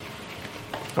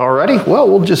Alrighty, well,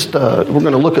 we're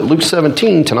going to look at Luke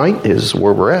 17 tonight is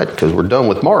where we're at because we're done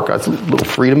with Mark. It's a little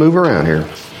free to move around here.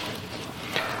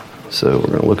 So we're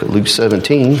going to look at Luke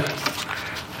 17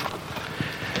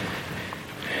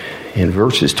 in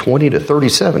verses 20 to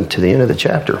 37 to the end of the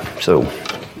chapter. So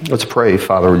let's pray.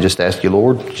 Father, we just ask you,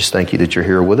 Lord, just thank you that you're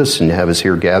here with us and have us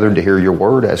here gathered to hear your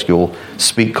word. Ask you'll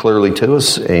speak clearly to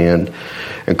us and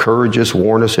encourage us,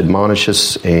 warn us, admonish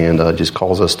us, and just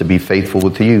cause us to be faithful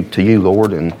to you,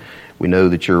 Lord. And we know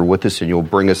that you're with us and you'll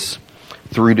bring us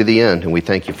through to the end. And we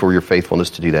thank you for your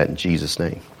faithfulness to do that in Jesus'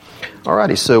 name.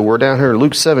 Alrighty, so we're down here in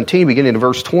Luke 17, beginning in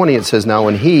verse 20. It says, "Now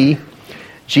when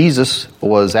Jesus,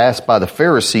 was asked by the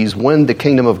Pharisees when the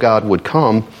kingdom of God would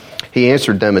come, he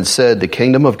answered them and said, the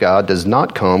kingdom of God does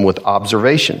not come with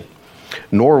observation,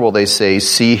 nor will they say,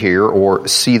 see here or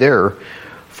see there.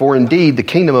 For indeed, the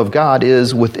kingdom of God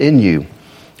is within you."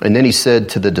 And then he said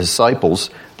to the disciples,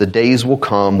 "The days will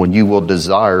come when you will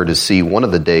desire to see one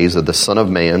of the days of the Son of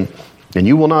Man, and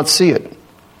you will not see it.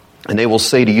 And they will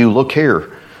say to you, look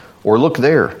here, or look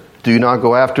there. Do not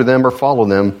go after them or follow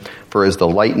them. For as the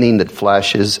lightning that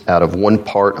flashes out of one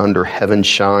part under heaven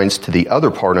shines to the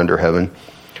other part under heaven,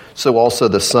 so also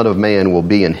the Son of Man will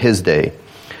be in his day.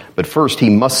 But first he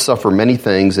must suffer many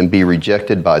things and be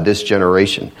rejected by this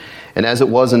generation. And as it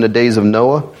was in the days of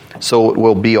Noah, so it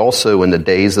will be also in the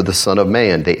days of the Son of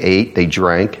Man. They ate, they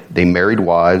drank, they married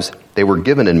wives, they were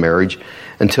given in marriage,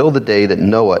 until the day that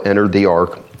Noah entered the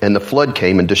ark, and the flood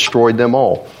came and destroyed them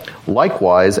all.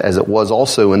 Likewise, as it was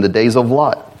also in the days of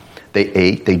Lot. They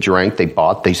ate, they drank, they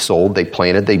bought, they sold, they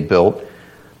planted, they built.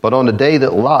 But on the day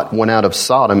that Lot went out of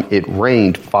Sodom, it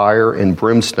rained fire and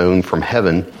brimstone from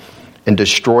heaven and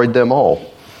destroyed them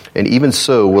all. And even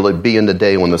so will it be in the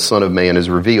day when the Son of Man is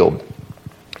revealed.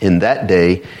 In that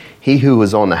day, he who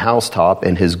is on the housetop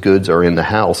and his goods are in the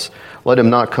house, let him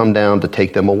not come down to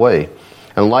take them away.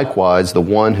 And likewise, the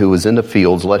one who is in the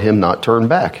fields, let him not turn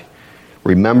back.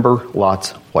 Remember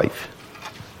Lot's wife.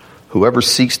 Whoever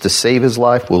seeks to save his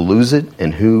life will lose it,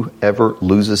 and whoever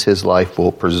loses his life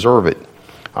will preserve it.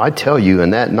 I tell you, in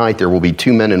that night there will be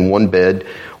two men in one bed.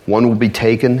 One will be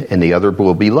taken, and the other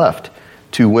will be left.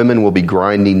 Two women will be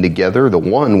grinding together. The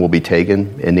one will be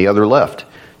taken, and the other left.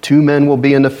 Two men will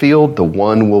be in the field. The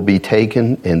one will be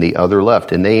taken, and the other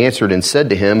left. And they answered and said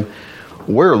to him,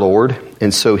 Where, Lord?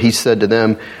 And so he said to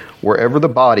them, Wherever the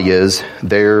body is,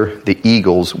 there the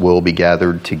eagles will be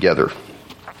gathered together.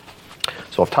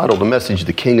 So I've titled the message,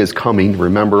 The King is Coming,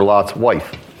 Remember Lot's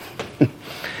Wife.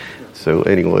 So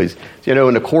anyways,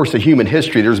 in the course of human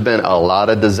history, there's been a lot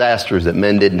of disasters that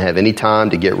men didn't have any time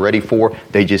to get ready for.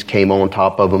 They just came on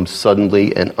top of them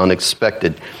suddenly and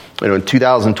unexpected. In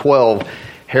 2012,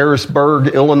 Harrisburg,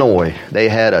 Illinois, they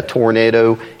had a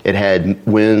tornado. It had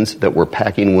winds that were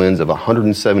packing winds of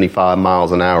 175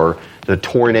 miles an hour. The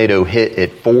tornado hit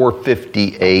at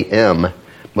 4:50 a.m.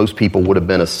 Most people would have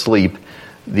been asleep.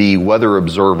 The weather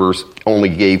observers only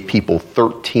gave people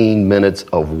 13 minutes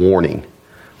of warning.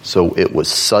 So it was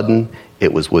sudden,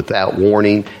 it was without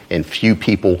warning, and few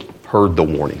people heard the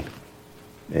warning.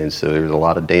 And so there's a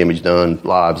lot of damage done,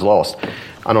 lives lost.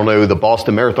 I don't know, the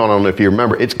Boston Marathon, I don't know if you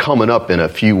remember, it's coming up in a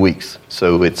few weeks.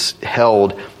 So it's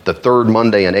held the third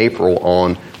Monday in April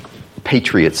on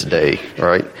Patriots Day,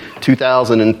 right?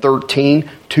 2013,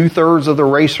 2/3 of the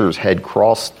racers had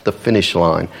crossed the finish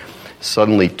line.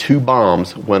 Suddenly, two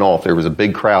bombs went off. There was a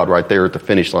big crowd right there at the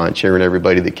finish line cheering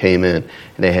everybody that came in. And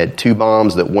they had two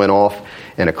bombs that went off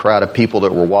and a crowd of people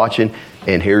that were watching.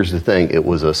 And here's the thing. It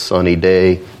was a sunny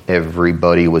day.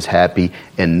 Everybody was happy.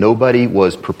 And nobody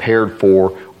was prepared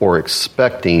for or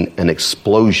expecting an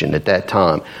explosion at that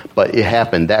time. But it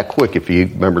happened that quick, if you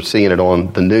remember seeing it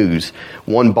on the news.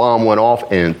 One bomb went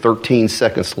off, and 13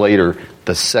 seconds later,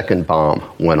 the second bomb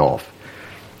went off.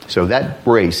 So that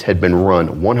race had been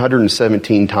run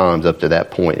 117 times up to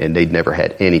that point, and they'd never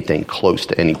had anything close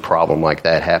to any problem like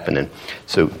that happening.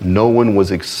 So no one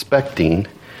was expecting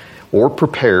or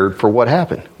prepared for what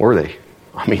happened, were they?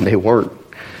 I mean, they weren't.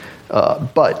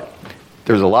 But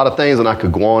there's a lot of things, and I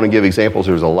could go on and give examples.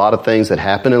 There's a lot of things that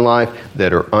happen in life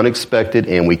that are unexpected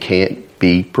and we can't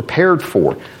be prepared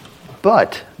for.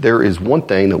 But there is one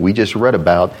thing that we just read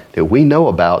about, that we know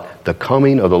about, the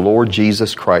coming of the Lord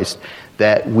Jesus Christ,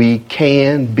 that we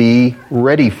can be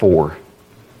ready for.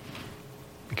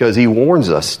 Because he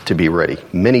warns us to be ready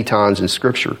many times in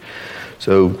Scripture.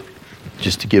 So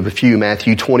just to give a few,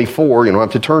 Matthew 24, you don't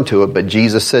have to turn to it, but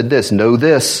Jesus said this, Know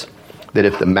this, that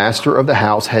if the master of the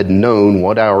house had known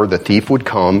what hour the thief would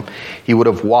come, he would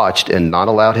have watched and not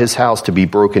allowed his house to be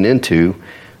broken into.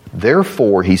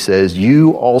 Therefore, he says,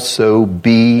 you also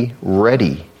be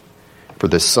ready, For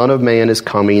the Son of Man is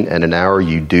coming at an hour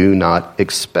you do not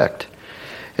expect.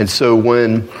 And so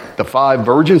when the 5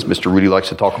 virgins, Mr. Rudy likes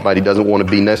to talk about, he doesn't want to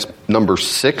be number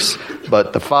 6,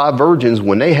 but the 5 virgins,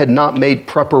 when they had not made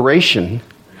preparation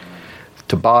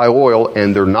to buy oil,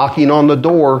 and they're knocking on the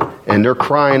door, and they're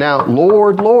crying out,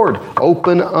 Lord, Lord,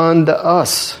 open unto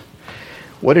us.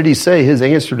 What did he say? His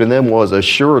answer to them was,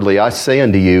 assuredly, I say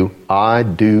unto you, I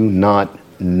do not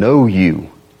know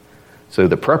you. So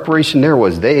the preparation there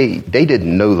was they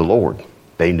didn't know the Lord.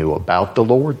 They knew about the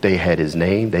Lord. They had his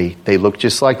name. They looked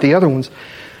just like the other ones.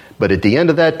 But at the end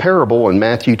of that parable in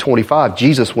Matthew 25,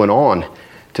 Jesus went on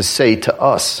to say to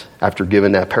us, after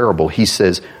giving that parable, he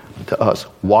says to us,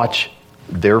 watch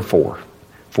therefore,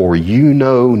 for you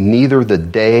know neither the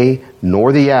day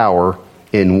nor the hour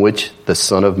in which the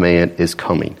Son of Man is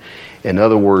coming. In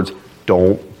other words,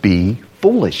 don't be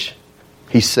foolish.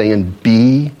 He's saying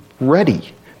be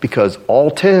ready, because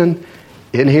all 10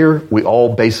 in here, we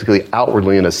all basically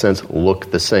outwardly, in a sense,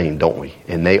 look the same, don't we?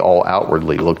 And they all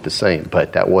outwardly look the same,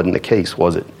 but that wasn't the case,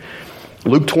 was it?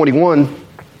 Luke 21,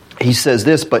 he says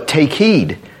this, but take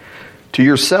heed to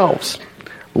yourselves,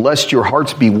 lest your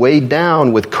hearts be weighed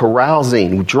down with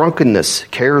carousing, drunkenness,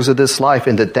 cares of this life,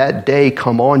 and that day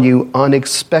come on you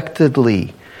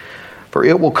unexpectedly. For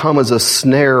it will come as a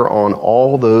snare on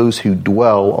all those who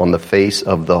dwell on the face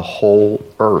of the whole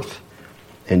earth.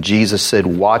 And Jesus said,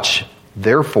 watch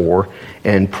therefore,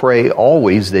 and pray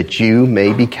always that you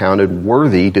may be counted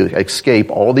worthy to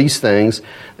escape all these things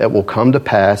that will come to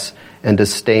pass and to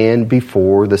stand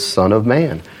before the Son of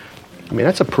Man. I mean,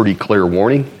 that's a pretty clear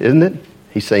warning, isn't it?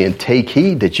 He's saying, take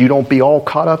heed that you don't be all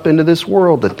caught up into this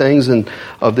world, the things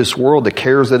of this world, the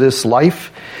cares of this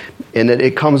life, and that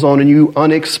it comes on you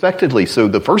unexpectedly. So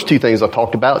the first 2 things I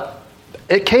talked about,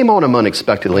 it came on him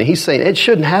unexpectedly. He's saying it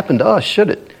shouldn't happen to us, should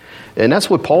it? And that's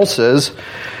what Paul says.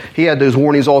 He had those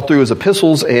warnings all through his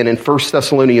epistles, and in 1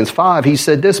 Thessalonians 5, he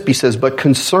said this, he says, but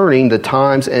concerning the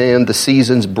times and the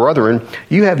seasons, brethren,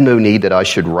 you have no need that I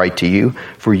should write to you,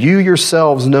 for you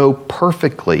yourselves know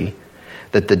perfectly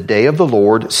that the day of the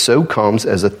Lord so comes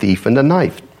as a thief in the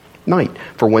night.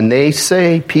 For when they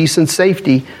say peace and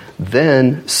safety,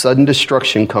 then sudden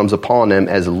destruction comes upon them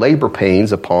as labor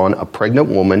pains upon a pregnant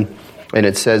woman, and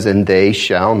it says, and they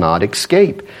shall not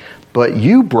escape. But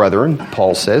you, brethren,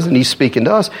 Paul says, and he's speaking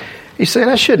to us, he's saying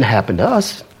that shouldn't happen to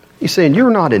us. He's saying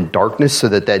you're not in darkness so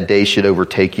that day should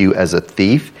overtake you as a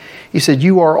thief. He said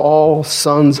you are all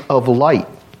sons of light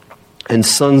and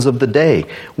sons of the day.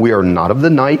 We are not of the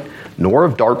night nor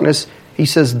of darkness. He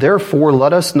says, therefore,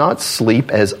 let us not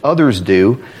sleep as others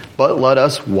do, but let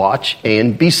us watch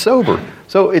and be sober.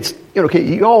 So it's,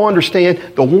 you all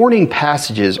understand the warning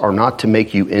passages are not to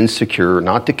make you insecure,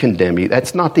 not to condemn you.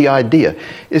 That's not the idea.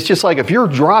 It's just like if you're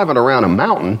driving around a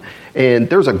mountain and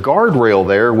there's a guardrail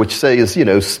there which says,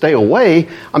 stay away.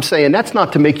 I'm saying that's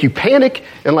not to make you panic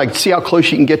and see how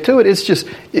close you can get to it.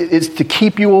 It's to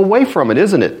keep you away from it,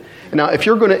 isn't it? Now, if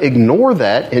you're going to ignore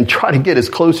that and try to get as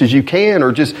close as you can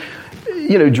or just,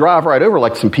 drive right over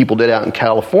like some people did out in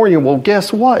California, well,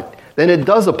 guess what? Then it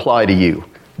does apply to you.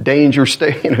 Danger,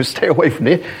 stay away from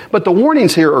it. But the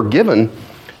warnings here are given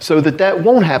so that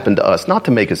won't happen to us, not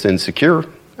to make us insecure.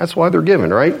 That's why they're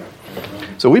given, right?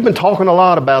 So we've been talking a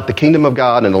lot about the kingdom of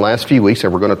God in the last few weeks,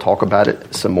 and we're going to talk about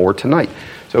it some more tonight.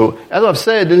 So as I've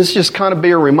said, this just kind of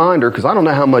be a reminder, because I don't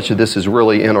know how much of this is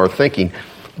really in our thinking,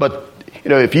 but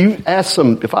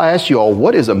if I ask you all,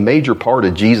 what is a major part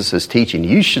of Jesus' teaching,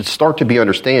 you should start to be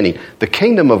understanding the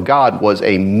kingdom of God was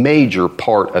a major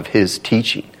part of his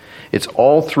teaching. It's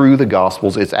all through the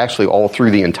Gospels. It's actually all through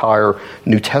the entire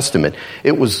New Testament.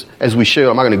 It was, as we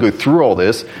show, I'm not going to go through all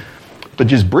this, but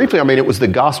just briefly, it was the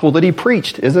gospel that he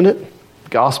preached, isn't it?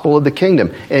 Gospel of the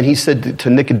kingdom. And he said to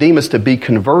Nicodemus, to be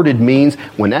converted means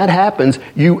when that happens,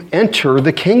 you enter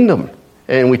the kingdom.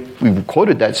 And we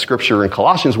quoted that scripture in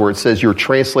Colossians where it says you're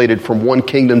translated from one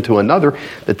kingdom to another,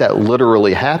 that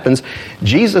literally happens.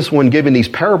 Jesus, when giving these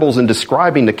parables and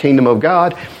describing the kingdom of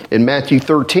God in Matthew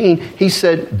 13, he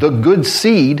said the good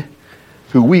seed,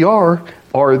 who we are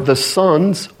the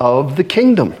sons of the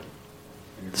kingdom.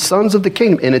 Sons of the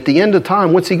kingdom. And at the end of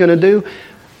time, what's he going to do?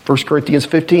 1 Corinthians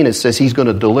 15, it says he's going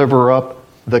to deliver up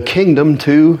the kingdom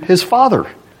to his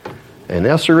Father. And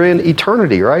that's in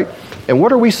eternity, right? And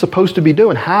what are we supposed to be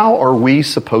doing? How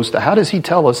does he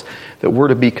tell us that we're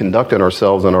to be conducting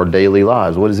ourselves in our daily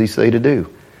lives? What does he say to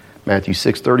do? Matthew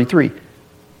 6:33.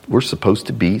 We're supposed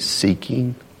to be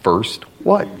seeking first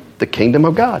what? The kingdom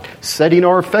of God. Setting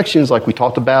our affections, like we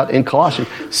talked about in Colossians,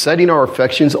 setting our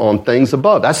affections on things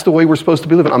above. That's the way we're supposed to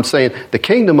be living. I'm saying the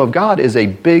kingdom of God is a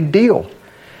big deal.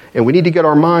 And we need to get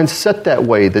our minds set that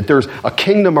way, that there's a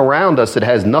kingdom around us that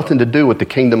has nothing to do with the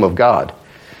kingdom of God.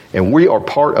 And we are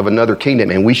part of another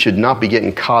kingdom, and we should not be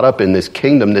getting caught up in this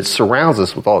kingdom that surrounds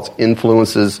us with all its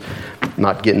influences,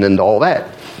 not getting into all that.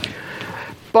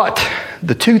 But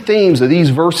the two themes of these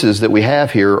verses that we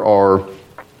have here are,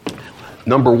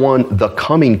 number one, the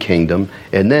coming kingdom,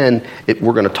 and then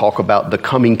we're going to talk about the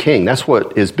coming king. That's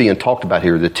what is being talked about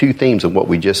here, the two themes of what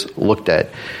we just looked at.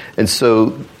 And so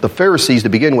the Pharisees, to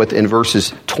begin with, in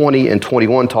verses 20 and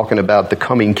 21, talking about the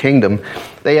coming kingdom,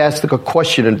 they asked a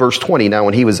question in verse 20. Now,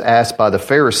 when he was asked by the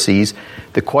Pharisees,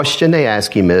 the question they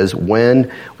asked him is,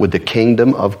 when would the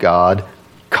kingdom of God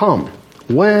come?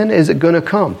 When is it going to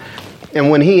come? And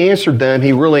when he answered them,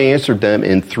 he really answered them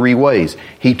in three ways.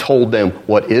 He told them,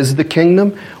 what is the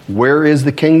kingdom? Where is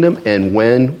the kingdom? And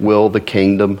when will the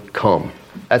kingdom come?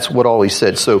 That's what all he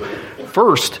said. So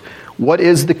first, what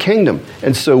is the kingdom?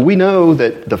 And so we know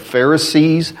that the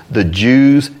Pharisees, the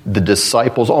Jews, the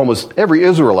disciples, almost every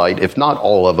Israelite, if not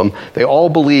all of them, they all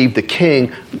believed the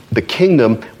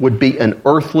kingdom would be an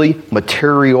earthly,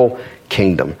 material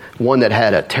kingdom. One that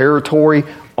had a territory,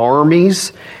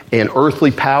 armies, and earthly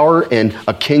power, and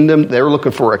a kingdom. They're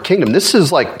looking for a kingdom. This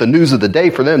is like the news of the day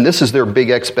for them. This is their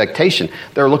big expectation.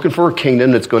 They're looking for a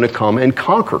kingdom that's going to come and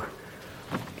conquer,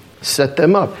 set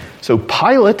them up. So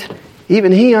Pilate,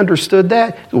 even he understood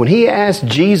that. When he asked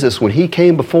Jesus, when he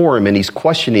came before him and he's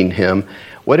questioning him,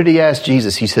 what did he ask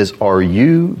Jesus? He says, are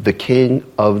you the king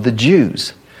of the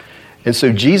Jews? And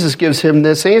so Jesus gives him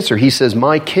this answer. He says,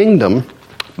 my kingdom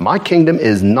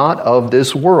is not of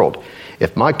this world.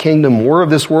 If my kingdom were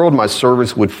of this world, my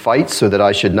servants would fight so that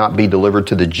I should not be delivered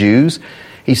to the Jews.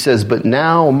 He says, but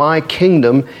now my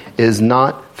kingdom is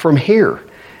not from here.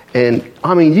 And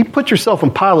I mean, you put yourself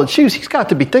in Pilate's shoes. He's got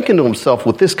to be thinking to himself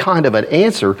with this kind of an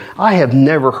answer, I have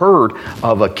never heard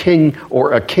of a king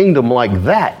or a kingdom like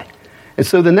that. And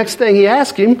so the next thing he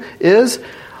asked him is,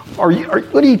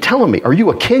 what are you telling me? Are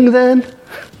you a king then?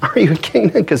 Are you a king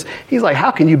then? Because he's like, how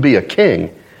can you be a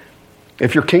king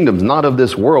if your kingdom's not of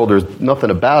this world? There's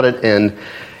nothing about it. And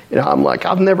I'm like,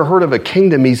 I've never heard of a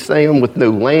kingdom, he's saying, with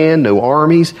no land, no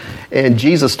armies. And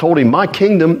Jesus told him, my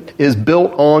kingdom is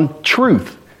built on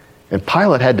truth. And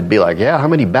Pilate had to be like, yeah, how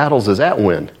many battles does that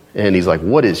win? And he's like,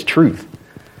 what is truth?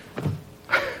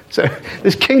 So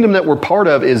this kingdom that we're part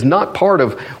of is not part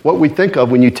of what we think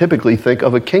of when you typically think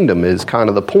of a kingdom, is kind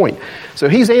of the point. So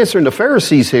he's answering the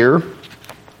Pharisees here.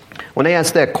 When they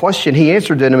asked that question, he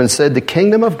answered them and said, the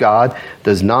kingdom of God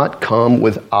does not come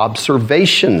with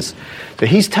observations. So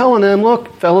he's telling them,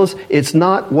 look, fellas, it's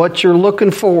not what you're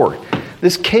looking for.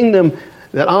 This kingdom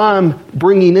that I'm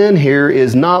bringing in here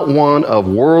is not one of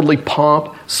worldly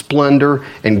pomp, splendor,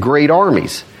 and great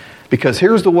armies. Because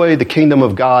here's the way the kingdom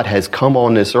of God has come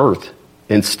on this earth,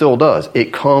 and still does.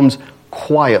 It comes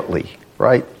quietly,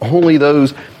 right? Only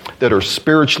those that are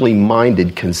spiritually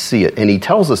minded can see it. And he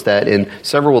tells us that in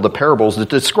several of the parables that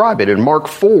describe it. In Mark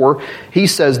 4, he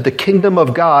says, the kingdom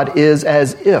of God is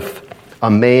as if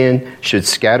a man should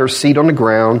scatter seed on the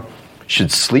ground,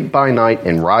 should sleep by night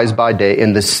and rise by day,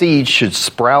 and the seed should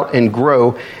sprout and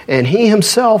grow, and he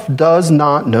himself does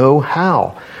not know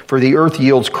how. For the earth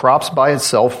yields crops by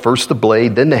itself, first the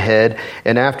blade, then the head,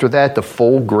 and after that the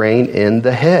full grain in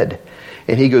the head.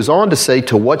 And he goes on to say,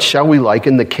 to what shall we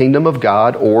liken the kingdom of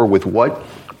God, or with what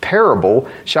parable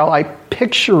shall I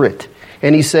picture it?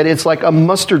 And he said, it's like a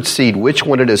mustard seed, which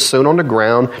when it is sown on the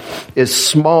ground is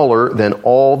smaller than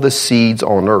all the seeds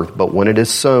on earth. But when it is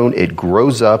sown, it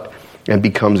grows up and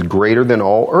becomes greater than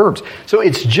all herbs. So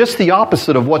it's just the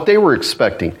opposite of what they were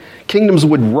expecting. Kingdoms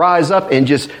would rise up and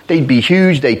they'd be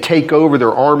huge, they'd take over,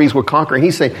 their armies would conquer. And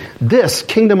he's saying, this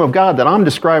kingdom of God that I'm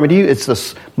describing to you, it's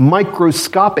this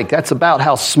microscopic. That's about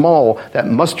how small that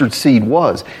mustard seed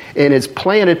was. And it's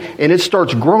planted and it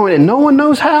starts growing and no one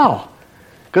knows how.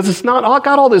 Because it's not, I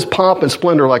got all this pomp and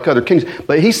splendor like other kings.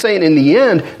 But he's saying in the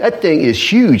end, that thing is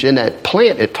huge. And that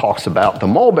plant it talks about, the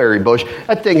mulberry bush,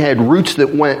 that thing had roots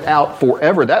that went out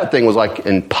forever. That thing was like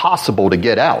impossible to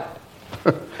get out.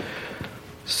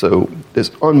 So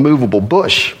this unmovable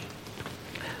bush.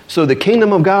 So the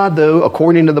kingdom of God, though,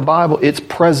 according to the Bible, it's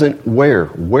present where?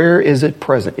 Where is it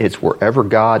present? It's wherever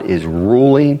God is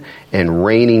ruling and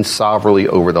reigning sovereignly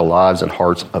over the lives and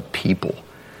hearts of people.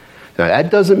 Now,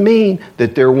 that doesn't mean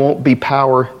that there won't be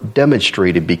power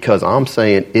demonstrated, because I'm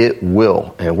saying it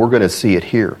will, and we're going to see it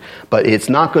here. But it's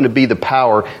not going to be the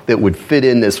power that would fit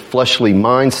in this fleshly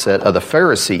mindset of the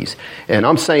Pharisees. And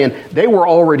I'm saying they were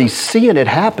already seeing it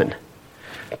happen.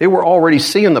 They were already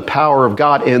seeing the power of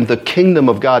God and the kingdom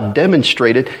of God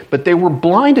demonstrated, but they were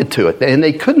blinded to it, and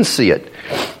they couldn't see it.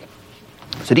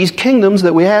 So these kingdoms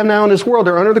that we have now in this world,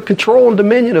 they're under the control and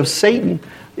dominion of Satan,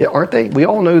 aren't they? We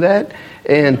all know that.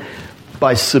 And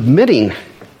by submitting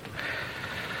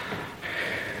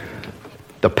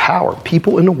the power,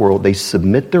 people in the world, they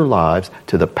submit their lives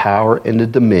to the power and the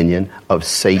dominion of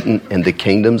Satan and the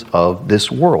kingdoms of this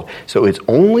world. So it's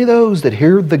only those that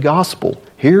hear the gospel,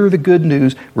 hear the good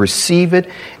news, receive it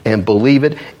and believe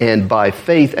it, and by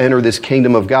faith enter this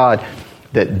kingdom of God,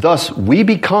 that thus we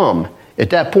become,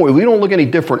 at that point, we don't look any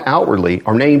different outwardly.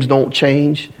 Our names don't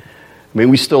change. I mean,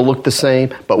 we still look the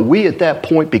same, but we at that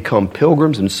point become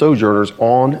pilgrims and sojourners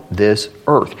on this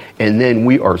earth. And then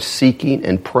we are seeking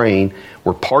and praying.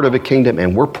 We're part of a kingdom,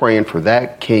 and we're praying for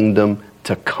that kingdom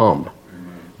to come.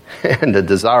 And the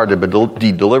desire to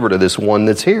be delivered to this one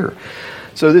that's here.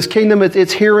 So this kingdom,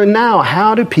 it's here and now.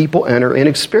 How do people enter and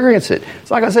experience it?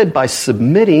 It's like I said, by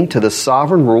submitting to the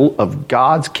sovereign rule of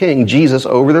God's King, Jesus,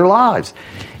 over their lives.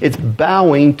 It's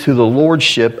bowing to the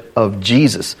lordship of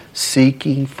Jesus,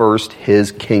 seeking first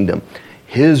His kingdom,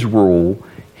 His rule,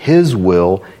 His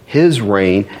will, His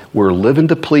reign. We're living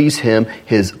to please Him,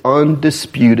 His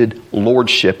undisputed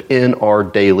lordship in our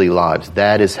daily lives.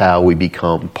 That is how we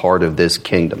become part of this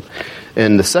kingdom.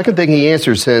 And the second thing he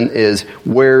answers in is,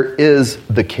 where is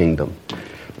the kingdom?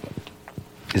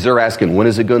 Because they're asking, when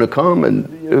is it going to come?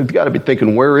 And you've got to be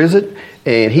thinking, where is it?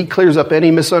 And he clears up any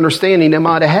misunderstanding they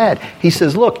might have had. He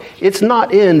says, look, it's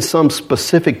not in some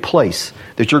specific place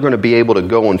that you're going to be able to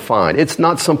go and find. It's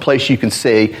not some place you can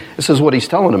say, this is what he's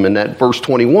telling them in that verse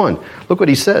 21. Look what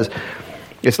he says.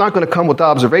 It's not going to come with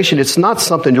observation. It's not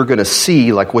something you're going to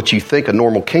see like what you think a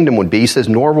normal kingdom would be. He says,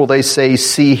 nor will they say,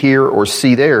 see here or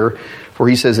see there. For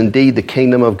he says, indeed, the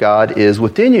kingdom of God is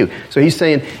within you. So he's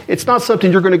saying it's not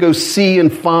something you're going to go see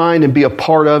and find and be a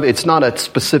part of. It's not a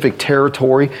specific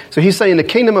territory. So he's saying the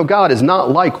kingdom of God is not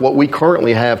like what we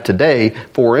currently have today.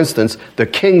 For instance, the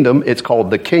kingdom, it's called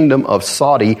the kingdom of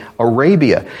Saudi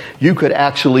Arabia. You could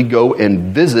actually go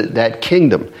and visit that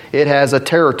kingdom. It has a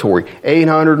territory,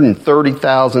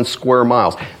 830,000 square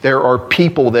miles. There are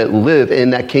people that live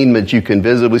in that kingdom that you can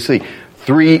visibly see.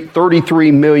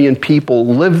 33 million people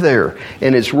live there,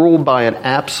 and it's ruled by an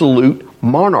absolute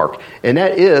monarch. And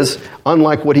that is,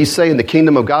 unlike what he's saying, the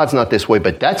kingdom of God's not this way,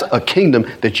 but that's a kingdom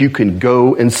that you can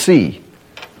go and see.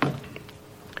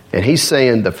 And he's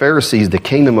saying, the Pharisees, the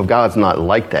kingdom of God's not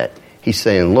like that. He's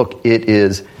saying, look, it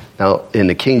is, now in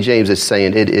the King James it's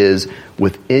saying it is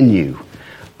within you.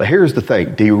 But here's the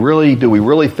thing. Do we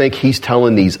really think he's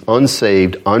telling these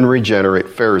unsaved, unregenerate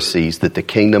Pharisees that the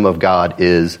kingdom of God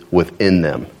is within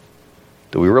them?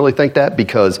 Do we really think that?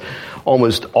 Because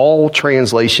almost all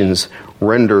translations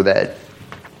render that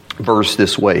verse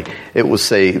this way. It will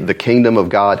say the kingdom of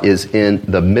God is in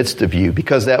the midst of you,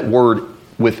 because that word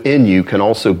within you can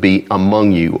also be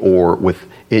among you or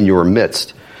within your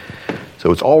midst.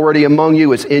 So it's already among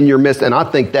you, it's in your midst, and I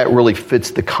think that really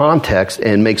fits the context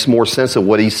and makes more sense of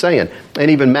what he's saying. And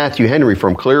even Matthew Henry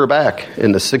from clear back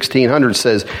in the 1600s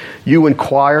says, you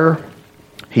inquire,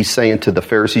 he's saying to the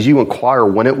Pharisees, you inquire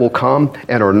when it will come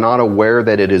and are not aware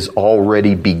that it has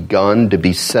already begun to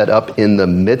be set up in the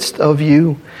midst of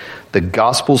you. The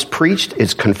gospel's preached,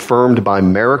 it's confirmed by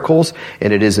miracles,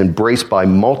 and it is embraced by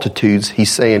multitudes.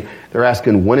 He's saying, they're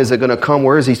asking, when is it going to come?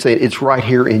 Where is he saying? It's right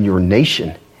here in your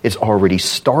nation. It's already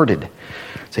started.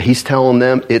 So he's telling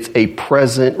them it's a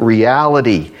present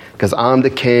reality because I'm the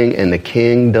king and the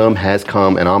kingdom has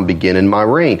come and I'm beginning my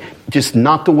reign. Just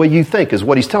not the way you think is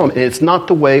what he's telling them. And it's not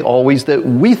the way always that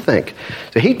we think.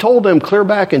 So he told them clear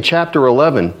back in chapter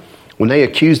 11 when they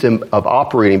accused him of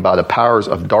operating by the powers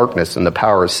of darkness and the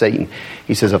power of Satan.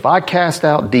 He says, if I cast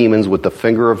out demons with the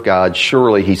finger of God,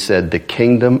 surely, he said, the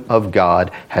kingdom of God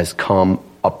has come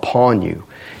upon you.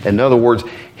 In other words,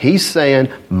 he's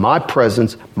saying my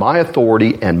presence, my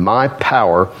authority, and my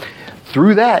power,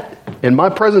 through that, in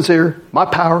my presence here, my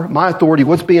power, my authority,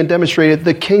 what's being demonstrated,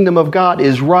 the kingdom of God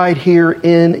is right here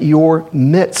in your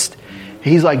midst.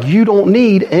 He's like, you don't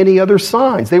need any other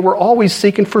signs. They were always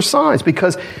seeking for signs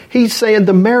because he's saying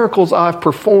the miracles I've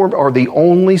performed are the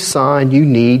only sign you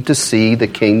need to see the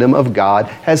kingdom of God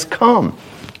has come.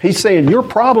 He's saying your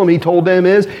problem, he told them,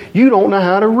 is you don't know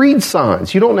how to read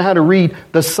signs. You don't know how to read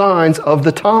the signs of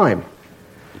the time.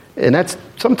 And that's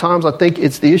sometimes I think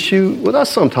it's the issue with us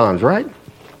sometimes, right?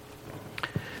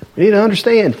 We need to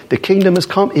understand the kingdom has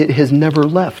come. It has never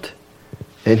left.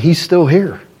 And he's still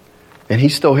here. And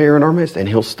he's still here in our midst. And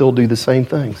he'll still do the same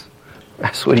things.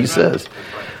 That's what he says.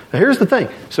 Now here's the thing.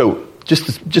 So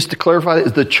just to clarify,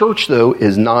 the church, though,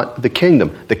 is not the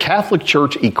kingdom. The Catholic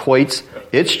Church equates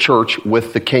its church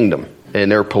with the kingdom.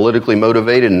 and they're politically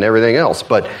motivated and everything else.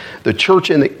 But the church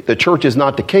the church is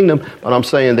not the kingdom, but I'm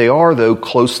saying they are, though,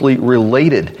 closely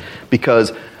related,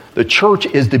 because the church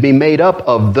is to be made up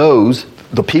of those,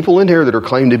 the people in here that are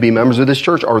claimed to be members of this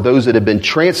church are those that have been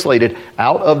translated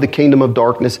out of the kingdom of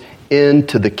darkness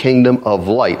into the kingdom of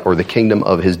light, or the kingdom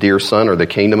of his dear son, or the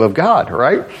kingdom of God,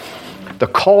 right? The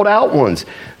called out ones.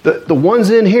 The ones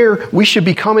in here, we should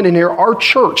be coming in here. Our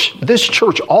church, this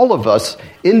church, all of us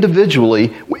individually,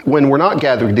 when we're not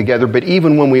gathered together, but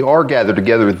even when we are gathered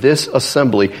together, this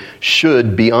assembly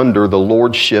should be under the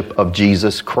lordship of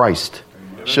Jesus Christ.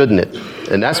 Shouldn't it?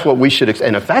 And that's what we should,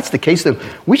 and if that's the case, then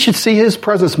we should see his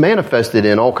presence manifested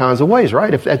in all kinds of ways,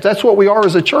 right? If that's what we are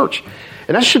as a church.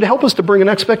 And that should help us to bring an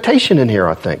expectation in here,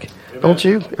 I think. Amen. Don't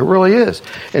you? It really is.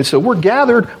 And so we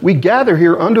gather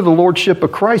here under the lordship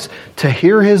of Christ to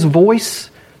hear his voice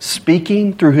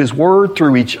speaking through his word,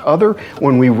 through each other,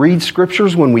 when we read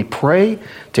scriptures, when we pray,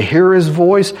 to hear his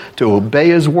voice, to obey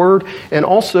his word. And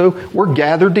also, we're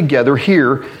gathered together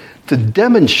here to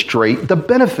demonstrate the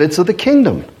benefits of the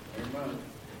kingdom. Amen.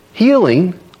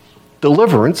 Healing,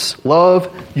 deliverance,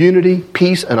 love, unity,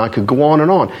 peace, and I could go on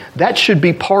and on. That should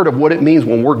be part of what it means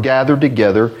when we're gathered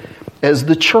together as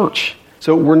the church.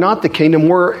 So we're not the kingdom,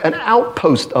 we're an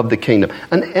outpost of the kingdom,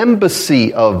 an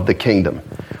embassy of the kingdom.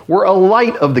 We're a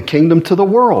light of the kingdom to the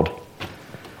world.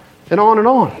 And on and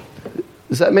on.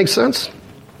 Does that make sense?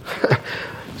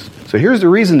 So here's the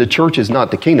reason the church is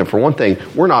not the kingdom. For one thing,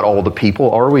 we're not all the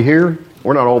people, are we here?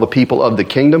 We're not all the people of the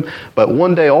kingdom. But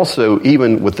one day also,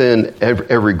 even within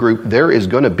every group, there is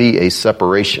going to be a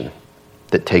separation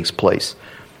that takes place.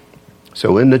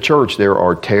 So in the church, there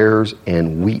are tares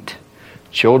and wheat,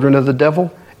 children of the devil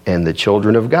and the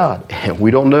children of God. And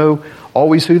we don't know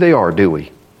always who they are, do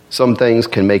we? Some things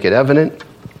can make it evident.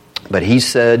 But he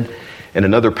said in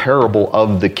another parable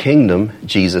of the kingdom,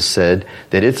 Jesus said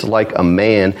that it's like a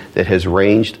man that has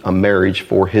arranged a marriage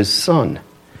for his son.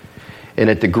 And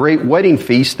at the great wedding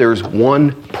feast, there's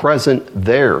one present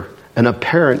there, an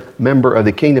apparent member of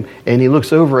the kingdom. And he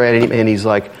looks over at him and he's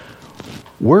like,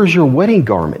 "Where's your wedding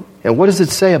garment?" And what does it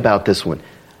say about this one?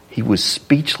 He was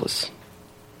speechless.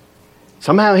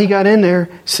 Somehow he got in there,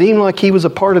 seemed like he was a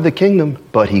part of the kingdom,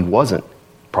 but he wasn't.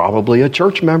 Probably a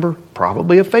church member,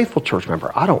 probably a faithful church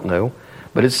member. I don't know.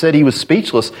 But it said he was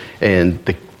speechless. And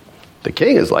the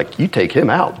king is like, you take him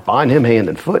out, bind him hand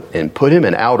and foot, and put him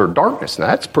in outer darkness. Now,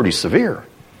 that's pretty severe.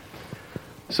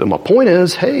 So my point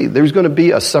is, hey, there's going to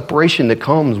be a separation that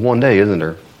comes one day, isn't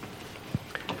there?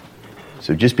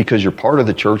 So just because you're part of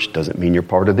the church doesn't mean you're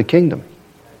part of the kingdom.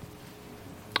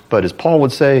 But as Paul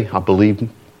would say, I believe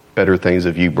better things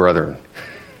of you, brethren.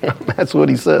 That's what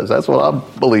he says. That's what I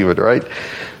believe it, right?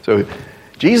 So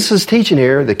Jesus is teaching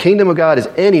here, the kingdom of God is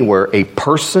anywhere a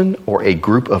person or a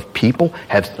group of people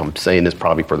I'm saying this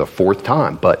probably for the fourth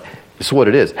time, but it's what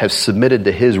it is, have submitted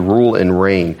to his rule and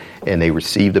reign, and they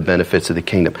receive the benefits of the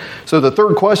kingdom. So the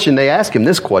third question they ask him,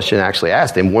 this question actually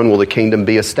asked him, when will the kingdom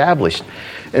be established?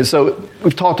 And so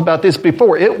we've talked about this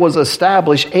before. It was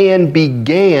established and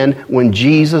began when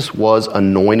Jesus was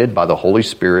anointed by the Holy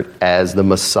Spirit as the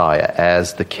Messiah,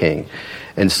 as the King.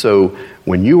 And so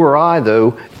when you or I,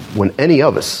 though, when any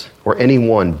of us or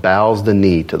anyone bows the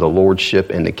knee to the lordship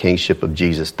and the kingship of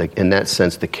Jesus, in that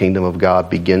sense, the kingdom of God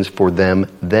begins for them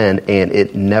then, and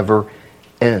it never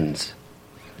ends.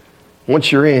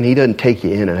 Once you're in, he doesn't take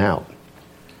you in and out.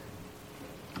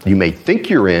 You may think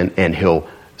you're in, and he'll,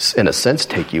 in a sense,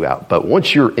 take you out. But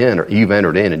once you're in, or you've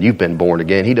entered in and you've been born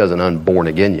again, he doesn't unborn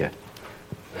again you.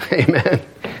 Amen.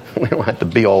 We don't have to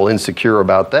be all insecure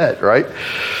about that, right?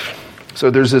 So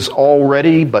there's this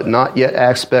already but not yet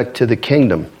aspect to the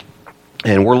kingdom.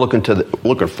 And we're looking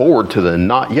forward to the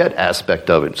not yet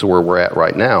aspect of it. So where we're at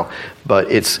right now.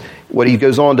 But it's what he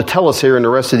goes on to tell us here in the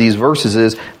rest of these verses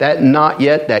is that not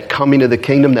yet, that coming of the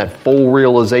kingdom, that full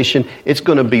realization, it's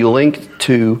going to be linked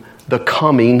to the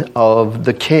coming of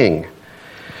the king.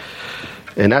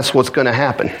 And that's what's going to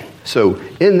happen. So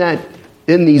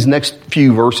in these next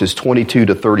few verses, 22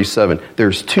 to 37,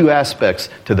 there's two aspects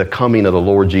to the coming of the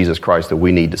Lord Jesus Christ that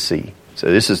we need to see. So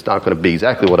this is not going to be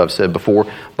exactly what I've said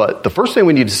before, but the first thing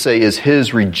we need to say is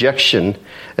his rejection,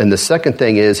 and the second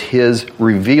thing is his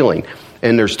revealing.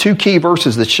 And there's two key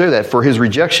verses that show that. For his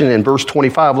rejection in verse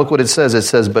 25, look what it says. It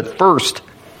says, but first,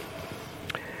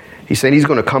 he's saying he's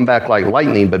going to come back like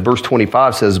lightning, but verse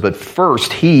 25 says, but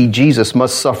first he, Jesus,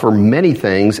 must suffer many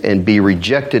things and be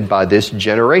rejected by this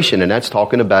generation. And that's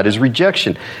talking about his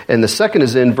rejection. And the second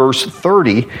is in verse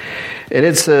 30, and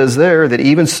it says there that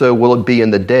even so will it be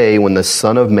in the day when the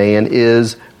Son of Man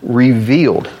is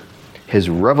revealed. His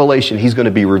revelation, he's going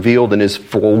to be revealed in his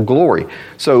full glory.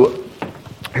 So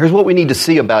Here's what we need to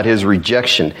see about his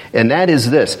rejection, and that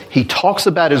is this. He talks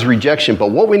about his rejection,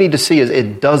 but what we need to see is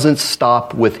it doesn't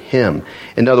stop with him.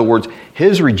 In other words,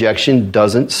 his rejection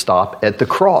doesn't stop at the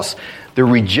cross. The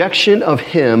rejection of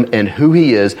him and who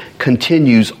he is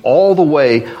continues all the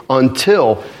way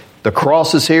until the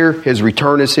cross is here, his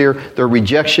return is here. The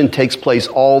rejection takes place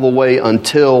all the way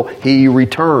until he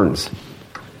returns.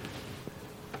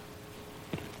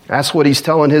 That's what he's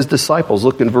telling his disciples.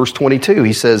 Look in verse 22.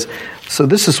 He says, so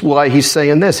this is why he's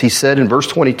saying this. He said in verse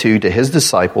 22 to his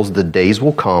disciples, the days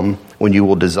will come when you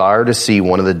will desire to see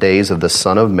one of the days of the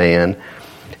Son of Man,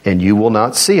 and you will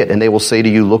not see it. And they will say to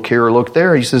you, look here or look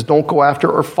there. He says, don't go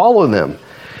after or follow them.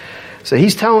 So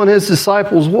he's telling his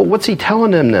disciples, well, what's he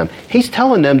telling them? He's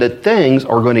telling them that things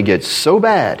are going to get so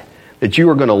bad that you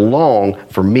are going to long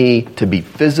for me to be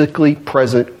physically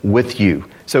present with you.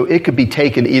 So it could be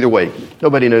taken either way.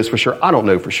 Nobody knows for sure. I don't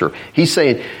know for sure. He's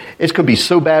saying it's going to be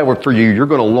so bad for you, you're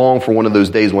going to long for one of those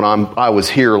days when I was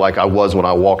here like I was when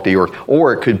I walked the earth.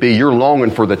 Or it could be you're longing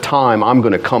for the time I'm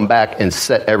going to come back and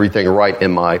set everything right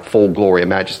in my full glory and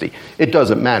majesty. It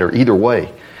doesn't matter either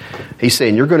way. He's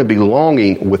saying you're going to be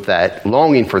longing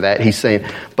for that. He's saying,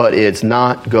 but it's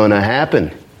not going to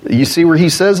happen. You see where he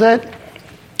says that?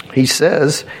 He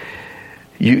says,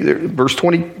 verse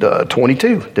 22,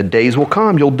 the days will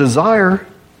come, you'll desire,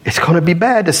 it's going to be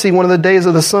bad to see one of the days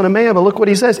of the Son of Man, but look what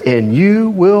he says, and you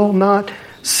will not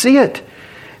see it.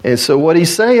 And so what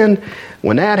he's saying,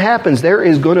 when that happens, there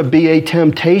is going to be a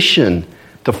temptation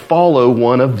to follow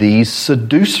one of these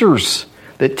seducers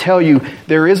that tell you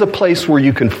there is a place where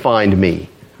you can find me.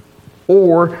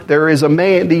 Or there is a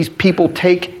man, these people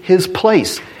take his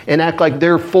place and act like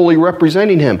they're fully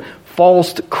representing him.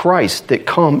 False Christ that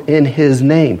come in his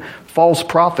name. False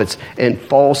prophets and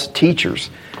false teachers.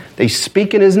 They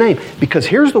speak in his name. Because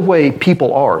here's the way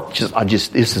people are.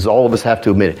 This is all of us have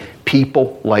to admit it.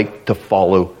 People like to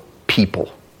follow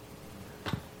people.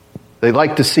 They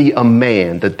like to see a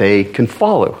man that they can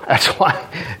follow.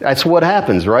 That's what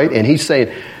happens, right? And he's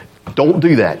saying, don't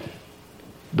do that.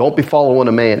 Don't be following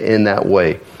a man in that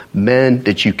way. Men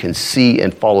that you can see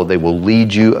and follow, they will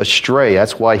lead you astray.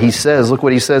 That's why he says, look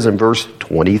what he says in verse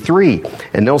 23.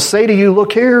 And they'll say to you,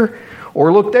 look here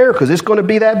or look there, because it's going to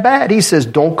be that bad. He says,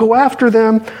 don't go after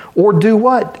them or do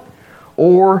what?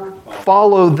 Or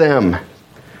follow them.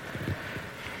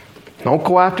 Don't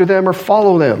go after them or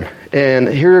follow them. And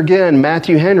here again,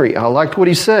 Matthew Henry, I liked what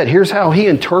he said. Here's how he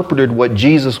interpreted what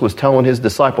Jesus was telling his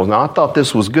disciples. Now, I thought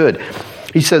this was good.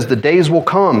 He says, the days will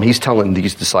come, he's telling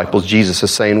these disciples, Jesus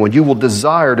is saying, when you will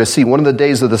desire to see one of the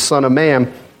days of the Son of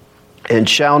Man and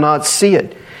shall not see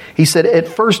it. He said, at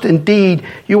first, indeed,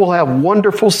 you will have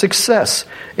wonderful success.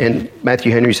 And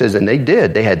Matthew Henry says, and they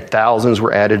did. They had thousands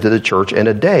were added to the church in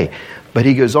a day. But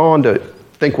he goes on to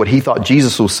think what he thought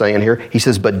Jesus was saying here. He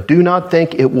says, but do not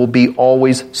think it will be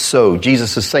always so.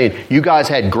 Jesus is saying, you guys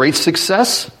had great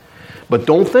success, but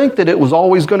don't think that it was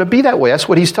always going to be that way. That's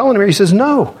what he's telling them here. He says,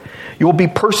 no, you will be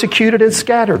persecuted and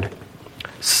scattered,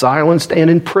 silenced and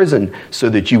imprisoned, so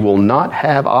that you will not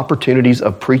have opportunities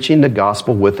of preaching the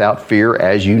gospel without fear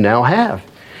as you now have.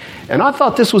 And I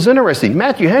thought this was interesting.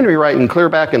 Matthew Henry, writing clear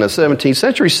back in the 17th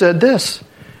century, said this,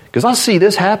 because I see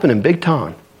this happening big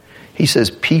time. He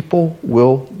says, people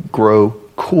will grow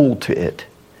cool to it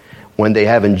when they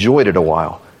have enjoyed it a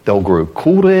while. They'll grow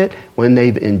cool to it when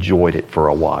they've enjoyed it for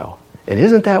a while. And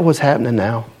isn't that what's happening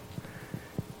now?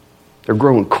 They're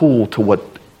growing cool to what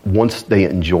once they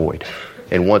enjoyed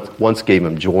and once gave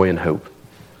them joy and hope.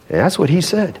 And that's what he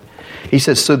said. He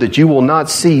says, so that you will not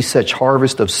see such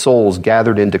harvest of souls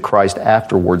gathered into Christ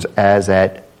afterwards as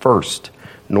at first,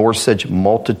 nor such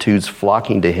multitudes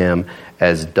flocking to him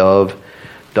as doves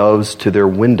to their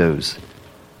windows.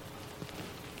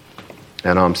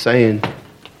 And I'm saying,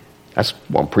 that's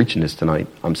why I'm preaching this tonight.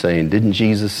 I'm saying, didn't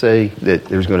Jesus say that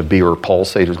there's going to be, or Paul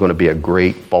say there's going to be a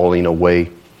great falling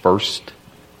away first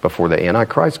before the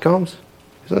Antichrist comes?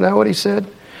 Isn't that what he said?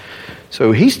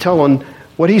 So he's telling,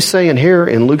 what he's saying here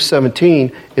in Luke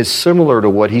 17 is similar to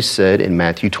what he said in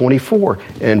Matthew 24.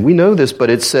 And we know this, but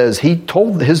it says, he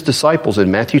told his disciples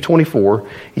in Matthew 24,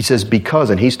 he says, because,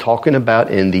 and he's talking about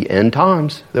in the end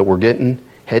times that we're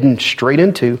heading straight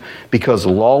into, because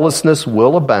lawlessness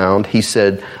will abound, he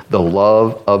said, the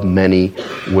love of many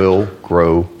will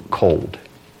grow cold.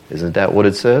 Isn't that what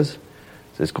it says?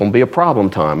 It's going to be a problem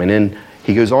time. And then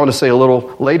he goes on to say a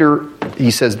little later,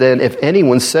 he says, then if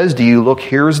anyone says to you, look,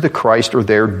 here's the Christ, or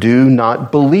there, do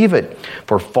not believe it.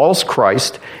 For false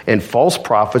Christ and false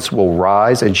prophets will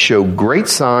rise and show great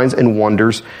signs and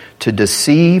wonders to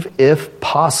deceive, if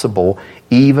possible,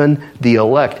 even the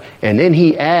elect. And then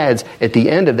he adds at the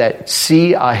end of that,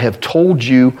 see, I have told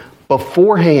you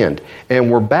beforehand. And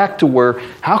we're back to where,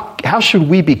 how should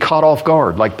we be caught off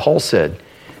guard? Like Paul said.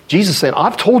 Jesus said,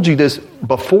 I've told you this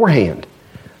beforehand.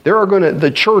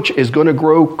 The church is going to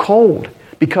grow cold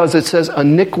because it says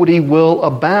iniquity will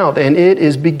abound, and it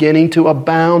is beginning to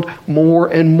abound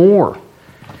more and more.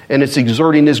 And it's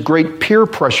exerting this great peer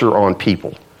pressure on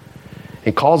people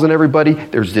and causing everybody,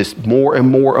 there's this more and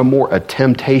more and more a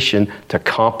temptation to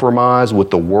compromise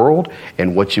with the world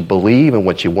and what you believe and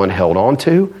what you want held on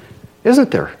to.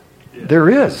 Isn't there? Yeah.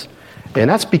 There is. And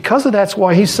that's because of that's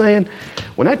why he's saying,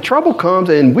 when that trouble comes,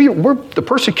 and the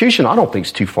persecution, I don't think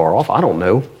is too far off. I don't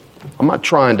know. I'm not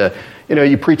trying to,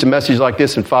 you preach a message like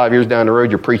this and 5 years down the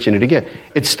road, you're preaching it again.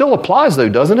 It still applies though,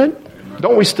 doesn't it?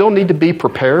 Don't we still need to be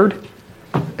prepared?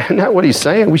 Isn't that what he's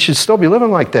saying? We should still be living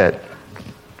like that.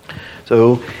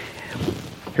 So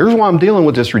here's why I'm dealing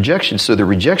with this rejection. So the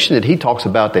rejection that he talks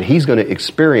about that he's going to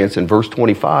experience in verse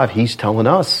 25, he's telling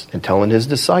us and telling his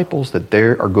disciples that they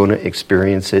are going to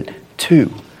experience it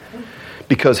too.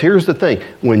 Because here's the thing.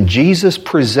 When Jesus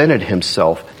presented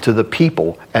himself to the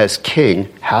people as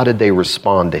king, how did they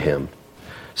respond to him?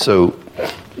 So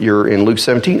you're in Luke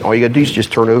 17. All you got to do is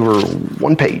just turn over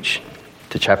one page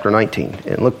to chapter 19.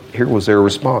 And look, here was their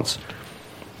response.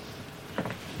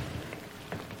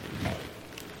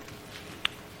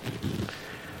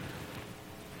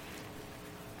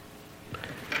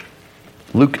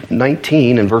 Luke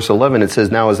 19 and verse 11, it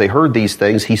says, Now as they heard these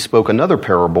things, he spoke another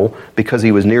parable because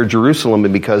he was near Jerusalem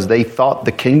and because they thought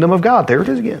the kingdom of God, there it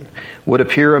is again, would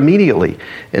appear immediately.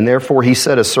 And therefore he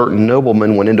said, a certain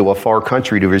nobleman went into a far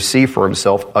country to receive for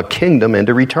himself a kingdom and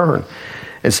to return.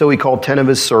 And so he called 10 of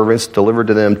his servants, delivered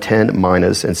to them 10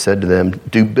 minas, and said to them,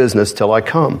 Do business till I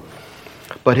come.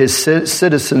 But his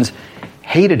citizens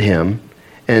hated him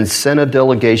and sent a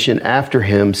delegation after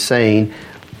him, saying,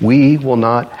 We will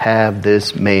not have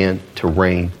this man to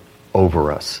reign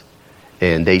over us.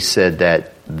 And they said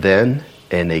that then,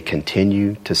 and they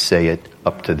continue to say it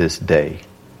up to this day.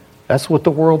 That's what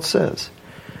the world says.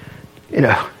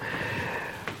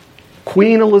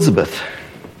 Queen Elizabeth,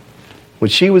 when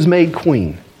she was made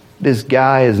queen, this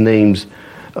guy, his name's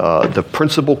the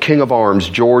principal king of arms,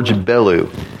 George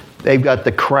Bellew. They've got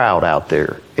the crowd out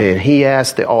there. And he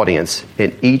asked the audience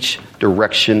in each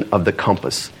direction of the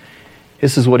compass.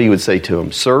 This is what he would say to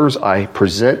them. Sirs, I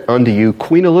present unto you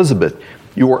Queen Elizabeth,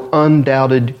 your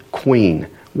undoubted queen.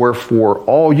 Wherefore,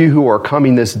 all you who are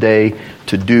coming this day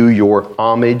to do your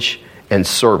homage and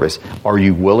service, are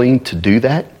you willing to do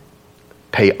that?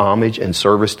 Pay homage and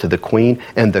service to the queen?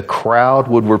 And the crowd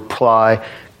would reply,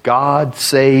 God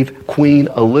save Queen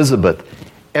Elizabeth.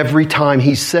 Every time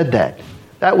he said that.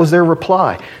 That was their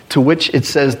reply. To which it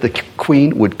says the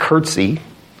queen would curtsy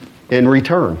in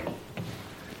return.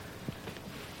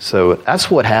 So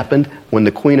that's what happened when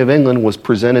the Queen of England was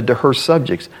presented to her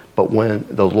subjects. But when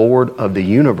the Lord of the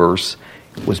universe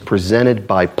was presented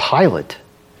by Pilate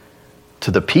to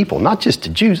the people, not just to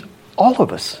Jews, all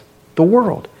of us, the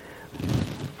world.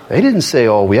 They didn't say,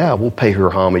 oh yeah, we'll pay her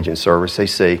homage and service. They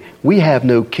say, we have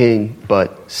no king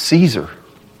but Caesar.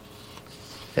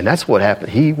 And that's what happened.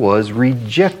 He was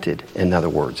rejected, in other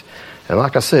words. And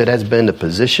like I said, that's been the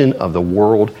position of the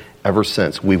world ever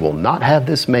since. We will not have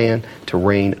this man to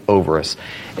reign over us.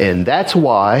 And that's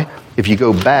why, if you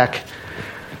go back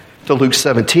to Luke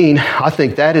 17, I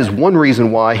think that is one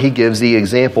reason why he gives the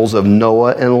examples of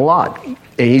Noah and Lot. And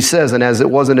he says, and as it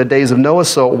was in the days of Noah,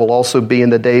 so it will also be in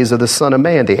the days of the Son of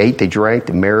Man. They ate, they drank,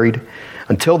 they married,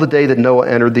 until the day that Noah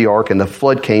entered the ark and the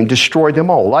flood came, destroyed them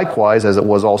all. Likewise, as it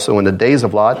was also in the days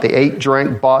of Lot, they ate,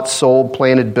 drank, bought, sold,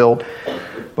 planted, built.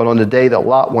 But on the day that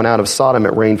Lot went out of Sodom,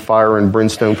 it rained fire and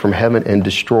brimstone from heaven and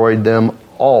destroyed them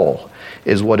all,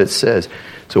 is what it says.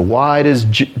 So why does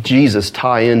Jesus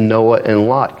tie in Noah and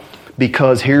Lot?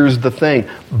 Because here's the thing.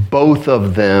 Both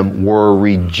of them were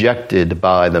rejected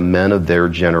by the men of their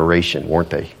generation, weren't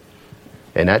they?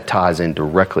 And that ties in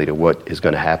directly to what is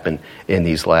going to happen in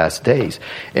these last days.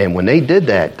 And when they did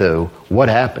that, though, what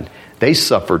happened? They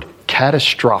suffered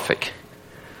catastrophic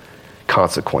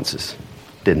consequences,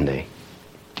 didn't they?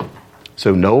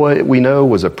 So Noah, we know,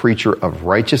 was a preacher of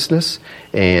righteousness.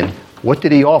 And what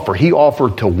did he offer? He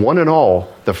offered to one and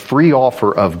all the free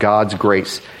offer of God's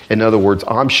grace. In other words,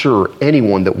 I'm sure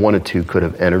anyone that wanted to could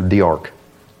have entered the ark.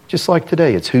 Just like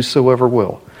today, it's whosoever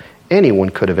will. Anyone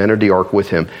could have entered the ark with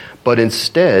him. But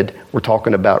instead, we're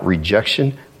talking about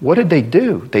rejection. What did they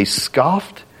do? They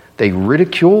scoffed, they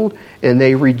ridiculed, and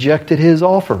they rejected his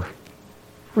offer.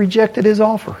 Rejected his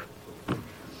offer.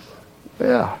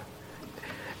 Yeah.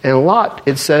 And Lot,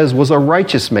 it says, was a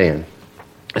righteous man.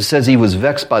 It says he was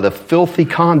vexed by the filthy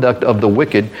conduct of the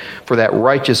wicked, for that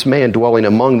righteous man dwelling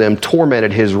among them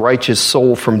tormented his righteous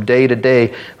soul from day to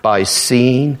day by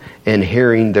seeing and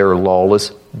hearing their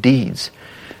lawless deeds.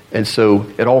 And so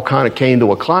it all kind of came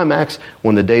to a climax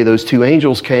when the day those two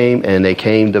angels came and they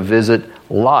came to visit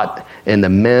Lot, and the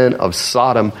men of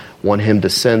Sodom want him to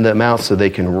send them out so they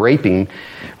can rape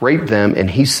them. And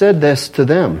he said this to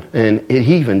them. And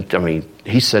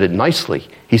he said it nicely.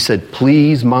 He said,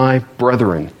 "Please, my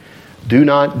brethren, do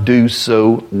not do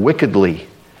so wickedly."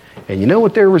 And you know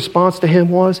what their response to him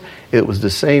was? It was the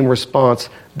same response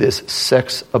this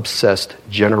sex-obsessed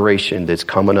generation that's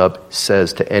coming up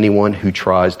says to anyone who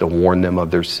tries to warn them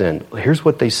of their sin. Here's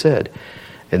what they said.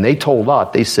 And they told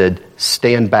Lot, they said,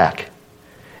 "Stand back."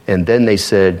 And then they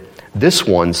said, this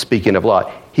one, speaking of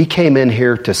Lot, he came in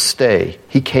here to stay.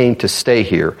 He came to stay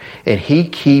here. And he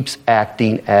keeps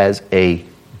acting as a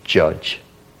judge.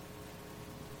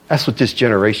 That's what this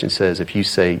generation says. If you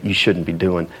say you shouldn't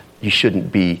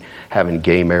be having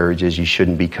gay marriages, you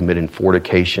shouldn't be committing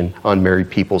fornication, unmarried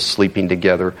people sleeping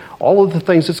together, all of the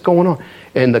things that's going on.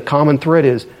 And the common thread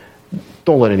is,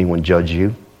 don't let anyone judge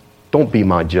you. Don't be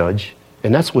my judge.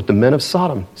 And that's what the men of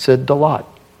Sodom said to Lot.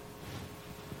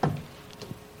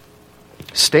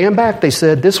 Stand back, they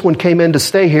said. This one came in to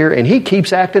stay here, and he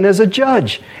keeps acting as a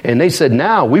judge. And they said,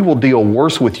 now we will deal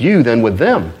worse with you than with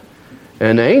them.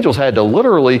 And the angels had to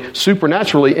literally,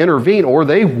 supernaturally intervene, or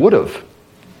they would have.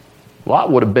 Lot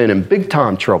would have been in big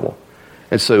time trouble.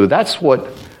 And so that's what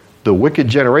the wicked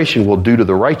generation will do to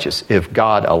the righteous if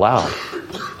God allowed.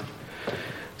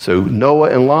 So Noah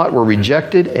and Lot were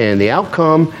rejected, and the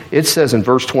outcome, it says in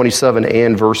verse 27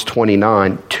 and verse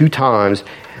 29, 2 times,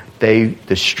 they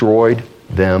destroyed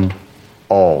them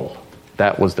all.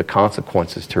 That was the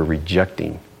consequences to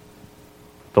rejecting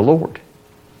the Lord.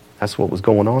 That's what was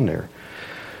going on there.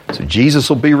 So Jesus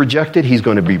will be rejected. He's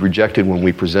going to be rejected when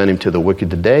we present him to the wicked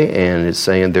today, and it's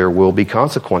saying there will be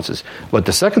consequences. But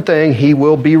the second thing, he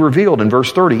will be revealed in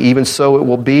verse 30. Even so it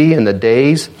will be in the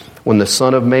days when the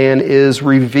Son of Man is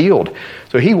revealed.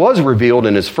 So he was revealed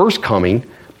in his first coming,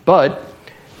 but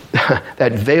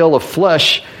that veil of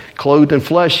flesh, clothed in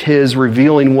flesh, his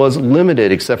revealing was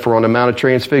limited, except for on the Mount of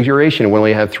Transfiguration. We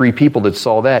only had 3 people that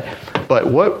saw that. But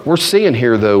what we're seeing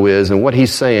here, though, is, and what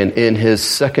he's saying in his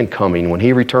second coming, when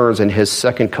he returns in his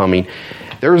second coming,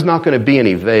 there is not going to be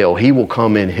any veil. He will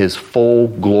come in his full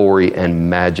glory and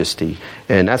majesty.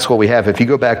 And that's what we have. If you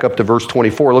go back up to verse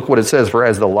 24, look what it says. For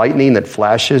as the lightning that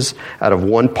flashes out of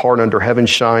one part under heaven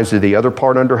shines to the other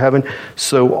part under heaven,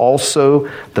 so also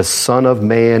the Son of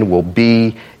Man will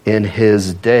be in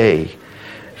his day.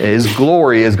 His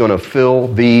glory is going to fill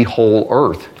the whole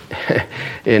earth.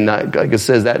 And like it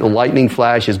says, that lightning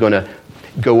flash is going to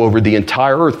go over the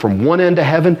entire earth from one end of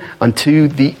heaven unto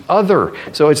the other.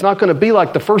 So it's not going to be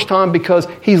like the first time because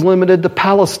he's limited to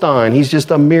Palestine. He's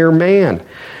just a mere man.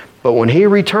 But when he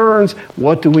returns,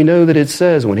 what do we know that it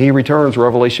says? When he returns,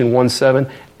 Revelation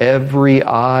 1:7, every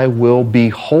eye will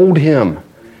behold him.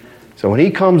 So when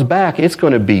he comes back, it's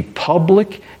going to be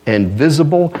public and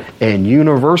visible and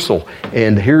universal.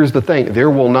 And here's the thing, there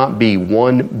will not be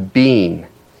one being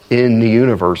in the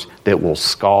universe that will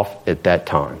scoff at that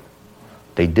time.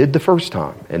 They did the first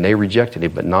time, and they rejected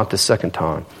it, but not the second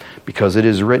time. Because it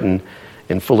is written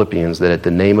in Philippians that at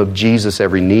the name of Jesus,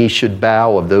 every knee should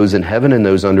bow of those in heaven and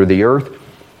those under the earth,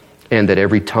 and that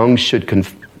every tongue should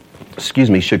confess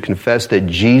that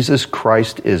Jesus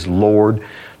Christ is Lord,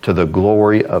 to the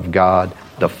glory of God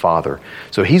the Father.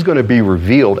 So he's going to be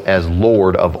revealed as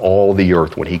Lord of all the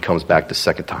earth when he comes back the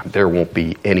second time. There won't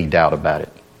be any doubt about it.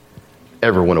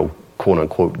 Everyone will, quote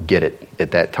unquote, get it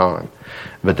at that time.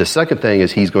 But the second thing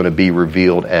is he's going to be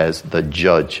revealed as the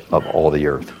judge of all the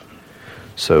earth.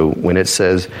 So when it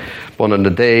says, "But on the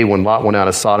day when Lot went out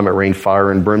of Sodom, it rained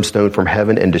fire and brimstone from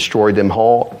heaven and destroyed them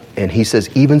all," and he says,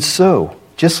 even so,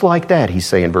 just like that, he's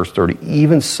saying in verse 30,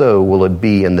 even so will it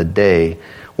be in the day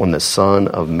when the Son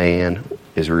of Man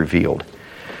is revealed.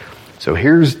 So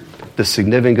here's the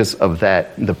significance of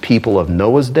that. The people of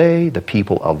Noah's day, the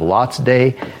people of Lot's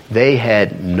day, they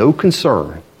had no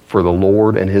concern for the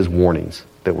Lord and his warnings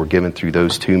that were given through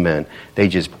those 2 men. They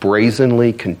just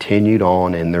brazenly continued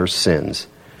on in their sins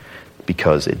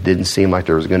because it didn't seem like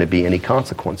there was going to be any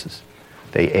consequences.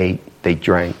 They ate, they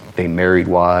drank, they married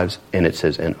wives, and it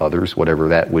says, and others, whatever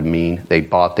that would mean. They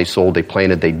bought, they sold, they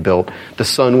planted, they built. The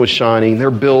sun was shining,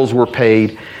 their bills were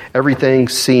paid. Everything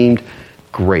seemed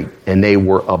great, and they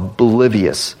were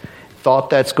oblivious. Thought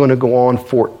that's going to go on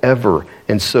forever.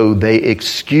 And so they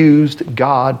excused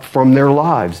God from their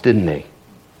lives, didn't they?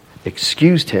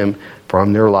 Excused him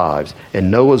from their lives.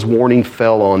 And Noah's warning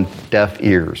fell on deaf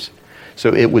ears.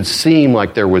 So it would seem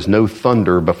like there was no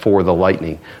thunder before the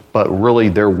lightning, but really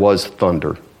there was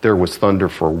thunder. There was thunder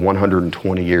for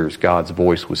 120 years. God's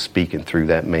voice was speaking through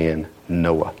that man,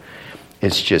 Noah.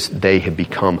 It's just they had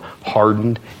become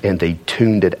hardened and they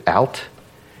tuned it out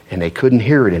and they couldn't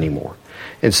hear it anymore.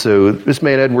 And so this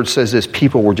man Edwards says this: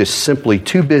 people were just simply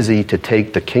too busy to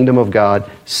take the kingdom of God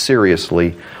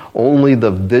seriously. Only the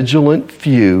vigilant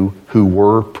few who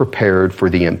were prepared for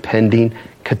the impending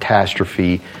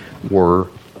catastrophe were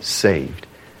saved.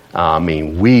 I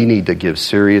mean, we need to give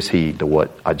serious heed to what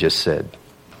I just said.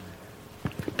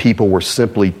 People were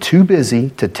simply too busy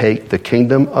to take the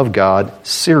kingdom of God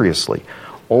seriously.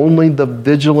 Only the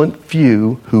vigilant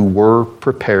few who were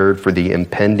prepared for the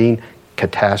impending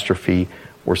catastrophe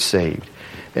were saved.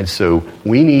 And so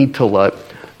we need to let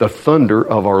the thunder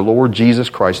of our Lord Jesus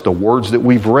Christ, the words that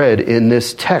we've read in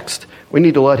this text, we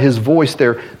need to let his voice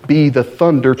there be the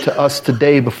thunder to us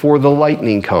today before the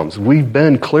lightning comes. We've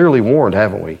been clearly warned,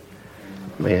 haven't we?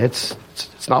 I mean, it's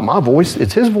not my voice,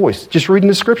 it's his voice. Just reading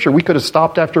the scripture, we could have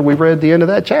stopped after we read the end of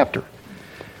that chapter.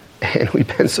 And we've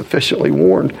been sufficiently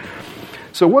warned.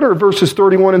 So what are verses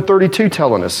 31 and 32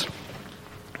 telling us?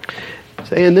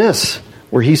 Saying this,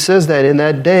 where he says that in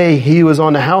that day he was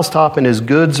on the housetop and his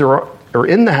goods are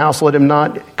in the house, let him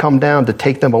not come down to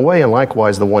take them away. And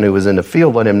likewise, the one who was in the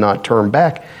field, let him not turn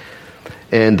back.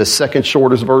 And the second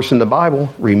shortest verse in the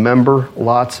Bible, remember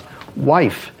Lot's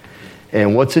wife.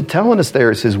 And what's it telling us there?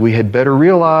 It says we had better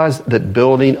realize that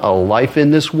building a life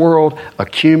in this world,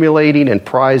 accumulating and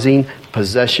prizing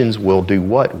possessions will do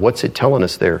what? What's it telling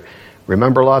us there?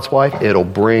 Remember Lot's wife? It'll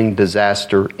bring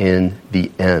disaster in the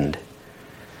end.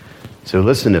 So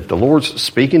listen, if the Lord's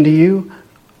speaking to you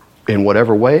in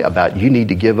whatever way about you need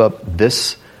to give up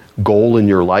this goal in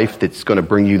your life that's going to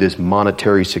bring you this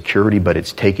monetary security, but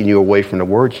it's taking you away from the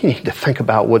Word, you need to think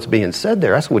about what's being said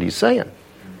there. That's what he's saying.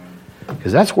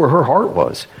 Because that's where her heart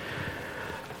was.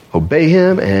 Obey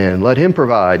him and let him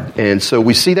provide. And so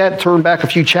we see that turn back a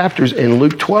few chapters in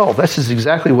Luke 12. This is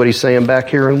exactly what he's saying back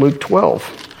here in Luke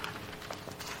 12.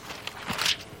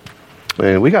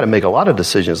 And we got to make a lot of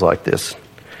decisions like this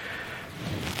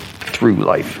through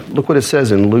life. Look what it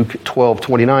says in Luke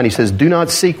 12:29. He says, do not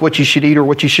seek what you should eat or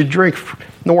what you should drink,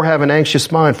 nor have an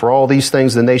anxious mind, for all these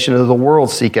things the nation of the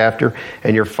world seek after,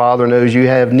 and your Father knows you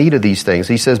have need of these things.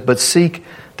 He says, but seek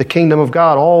the kingdom of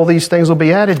God. All these things will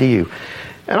be added to you.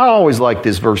 And I always like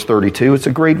this verse 32. It's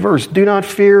a great verse. Do not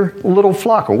fear, little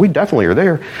flock. Well, we definitely are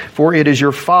there. For it is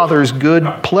your Father's good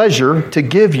pleasure to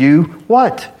give you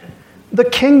what? The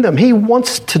kingdom. He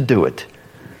wants to do it.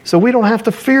 So we don't have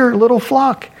to fear, little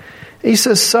flock. He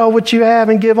says, sell what you have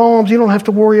and give alms. You don't have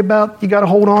to worry about, you got to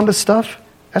hold on to stuff.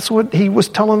 That's what he was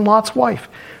telling Lot's wife.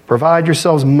 Provide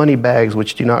yourselves money bags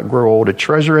which do not grow old, a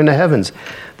treasure in the heavens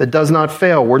that does not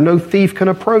fail, where no thief can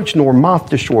approach nor moth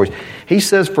destroys. He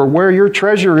says, for where your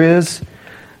treasure is,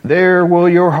 there will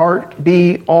your heart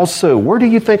be also. Where do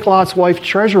you think Lot's wife's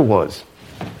treasure was?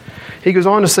 He goes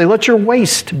on to say, let your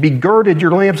waist be girded,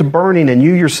 your lamps burning, and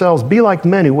you yourselves be like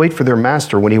men who wait for their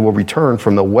master when he will return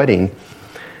from the wedding.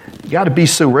 You got to be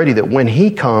so ready that when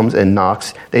he comes and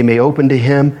knocks, they may open to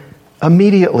him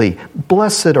immediately.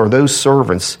 Blessed are those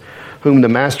servants whom the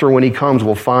master, when he comes,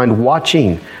 will find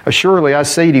watching. Assuredly, I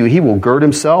say to you, he will gird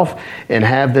himself and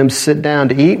have them sit down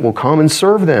to eat, will come and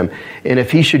serve them. And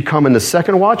if he should come in the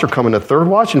second watch or come in the third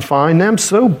watch and find them,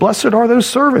 so blessed are those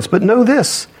servants. But know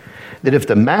this, that if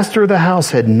the master of the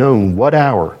house had known what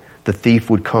hour the thief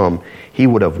would come, he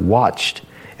would have watched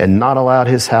and not allowed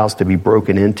his house to be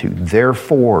broken into.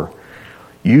 Therefore,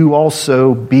 you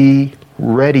also be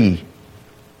ready,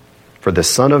 for the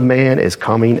Son of Man is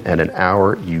coming at an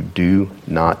hour you do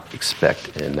not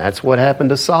expect. And that's what happened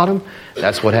to Sodom.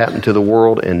 That's what happened to the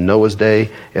world in Noah's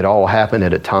day. It all happened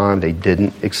at a time they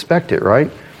didn't expect it,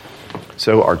 right?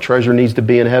 So our treasure needs to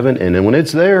be in heaven. And then when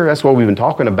it's there, that's what we've been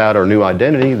talking about, our new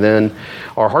identity, then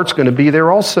our heart's going to be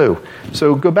there also.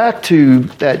 So go back to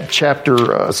that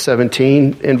chapter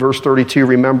 17 in verse 32.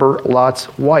 Remember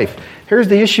Lot's wife. Here's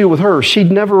the issue with her.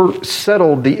 She'd never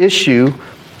settled the issue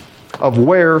of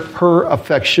where her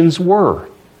affections were.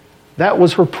 That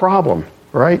was her problem,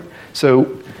 right?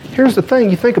 So here's the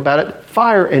thing. You think about it.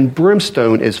 Fire and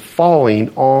brimstone is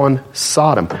falling on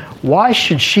Sodom. Why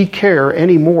should she care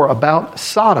any more about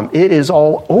Sodom? It is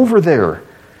all over there.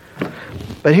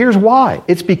 But here's why.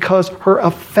 It's because her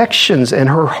affections and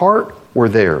her heart were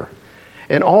there.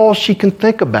 And all she can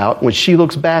think about when she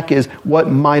looks back is what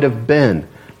might have been.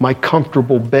 My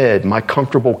comfortable bed, my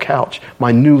comfortable couch,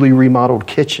 my newly remodeled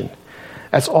kitchen.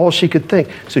 That's all she could think.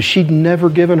 So she'd never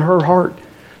given her heart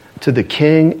to the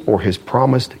king or his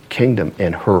promised kingdom.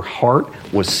 And her heart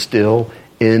was still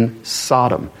in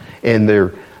Sodom. And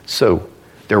there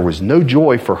was no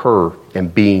joy for her in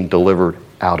being delivered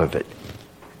out of it.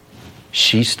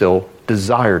 She still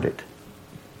desired it.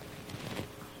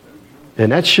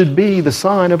 And that should be the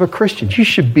sign of a Christian. There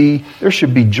should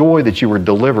be joy that you were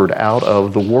delivered out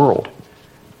of the world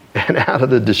and out of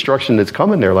the destruction that's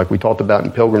coming there, like we talked about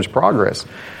in Pilgrim's Progress.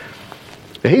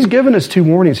 And he's given us two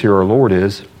warnings here, our Lord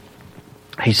is.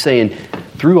 He's saying,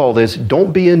 through all this,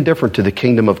 don't be indifferent to the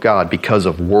kingdom of God because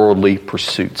of worldly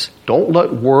pursuits. Don't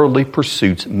let worldly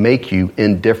pursuits make you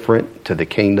indifferent to the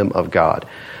kingdom of God.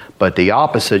 But the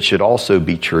opposite should also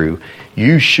be true.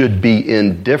 You should be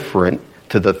indifferent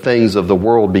to the things of the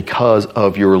world because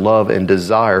of your love and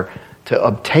desire to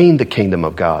obtain the kingdom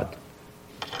of God.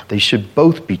 They should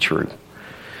both be true.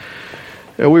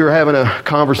 And we were having a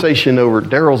conversation over at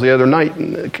Daryl's the other night,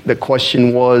 and the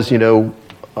question was,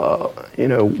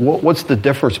 what's the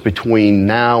difference between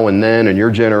now and then, and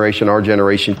your generation, our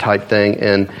generation type thing?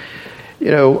 And,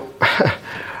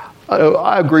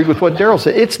 I agreed with what Daryl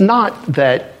said. It's not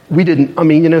that we didn't,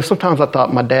 sometimes I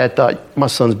thought my dad thought my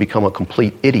son's become a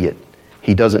complete idiot.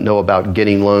 He doesn't know about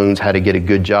getting loans, how to get a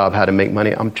good job, how to make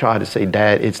money. I'm trying to say,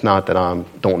 Dad, it's not that I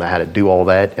don't know how to do all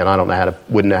that, and I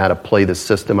wouldn't know how to play the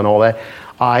system and all that.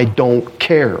 I don't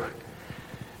care.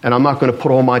 And I'm not going to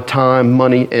put all my time,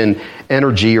 money, and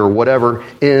energy or whatever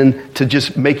into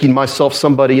just making myself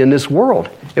somebody in this world.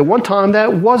 At one time,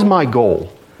 that was my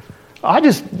goal. I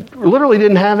just literally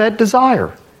didn't have that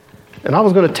desire. And I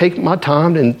was going to take my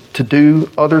time to do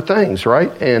other things,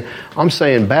 right? And I'm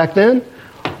saying back then,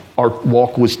 our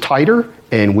walk was tighter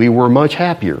and we were much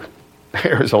happier.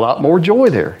 There's a lot more joy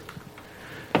there.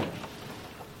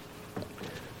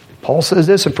 Paul says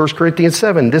this in 1 Corinthians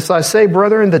 7, "This I say,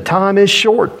 brethren, the time is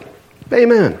short."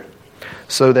 Amen.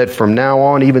 "So that from now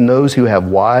on, even those who have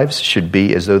wives should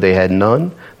be as though they had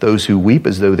none, those who weep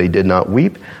as though they did not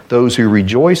weep, those who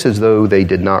rejoice as though they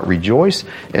did not rejoice,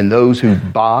 and those who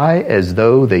buy as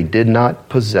though they did not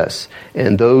possess,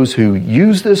 and those who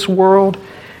use this world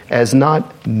as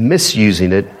not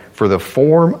misusing it, for the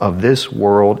form of this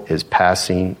world is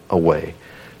passing away."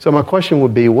 So my question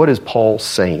would be, what is Paul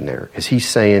saying there? Is he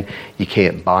saying you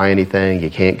can't buy anything,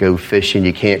 you can't go fishing,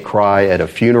 you can't cry at a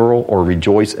funeral or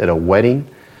rejoice at a wedding?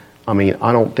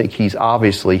 I don't think he's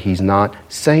not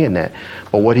saying that.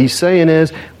 But what he's saying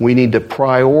is we need to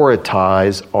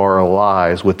prioritize our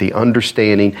lives with the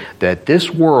understanding that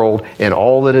this world and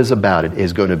all that is about it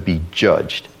is going to be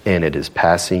judged and it is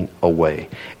passing away.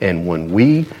 And when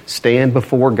we stand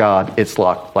before God, it's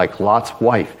like Lot's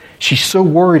wife. She's so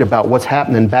worried about what's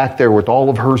happening back there with all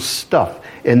of her stuff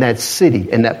in that city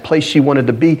and that place she wanted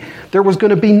to be. There was going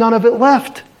to be none of it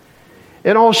left.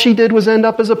 And all she did was end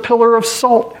up as a pillar of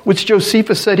salt, which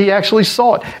Josephus said he actually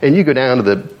saw it. And you go down to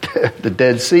the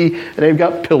Dead Sea, and they've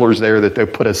got pillars there that they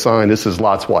put a sign, "This is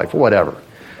Lot's wife," whatever.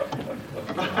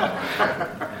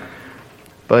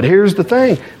 But here's the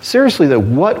thing. Seriously, though,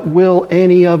 what will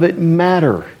any of it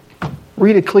matter?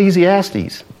 Read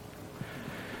Ecclesiastes.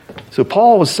 So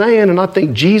Paul was saying, and I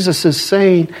think Jesus is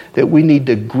saying, that we need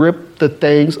to grip the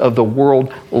things of the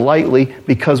world lightly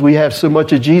because we have so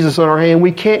much of Jesus on our hand,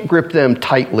 we can't grip them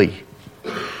tightly.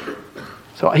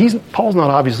 So Paul's not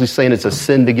obviously saying it's a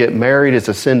sin to get married, it's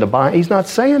a sin to buy. He's not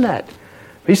saying that.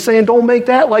 He's saying don't make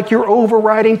that like your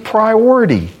overriding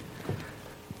priority.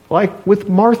 Like with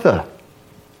Martha.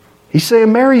 He's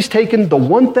saying Mary's taken the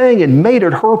one thing and made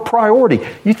it her priority.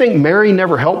 You think Mary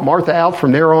never helped Martha out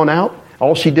from there on out?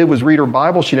 All she did was read her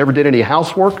Bible. She never did any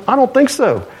housework. I don't think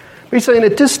so. He's saying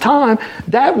at this time,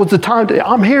 that was the time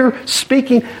I'm here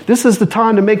speaking. This is the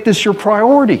time to make this your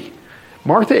priority.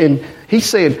 Martha, and he's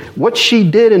saying what she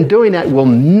did in doing that will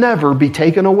never be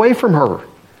taken away from her.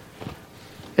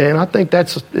 And I think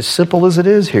that's as simple as it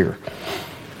is here.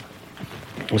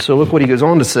 So look what he goes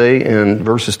on to say in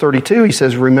verses 32. He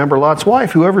says, "Remember Lot's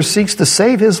wife. Whoever seeks to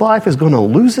save his life is going to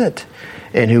lose it.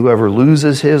 And whoever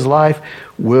loses his life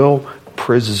will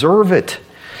preserve it."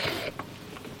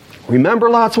 Remember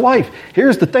Lot's wife.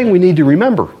 Here's the thing we need to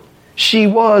remember. She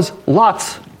was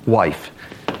Lot's wife.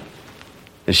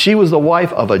 And she was the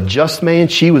wife of a just man.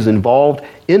 She was involved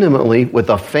intimately with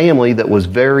a family that was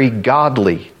very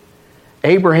godly.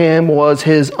 Abraham was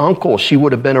his uncle. She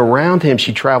would have been around him.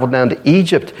 She traveled down to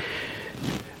Egypt.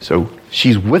 So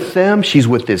she's with them. She's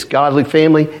with this godly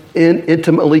family,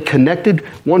 intimately connected,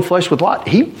 one flesh with Lot.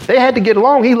 They had to get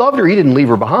along. He loved her. He didn't leave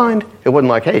her behind. It wasn't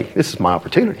like, hey, this is my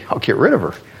opportunity. I'll get rid of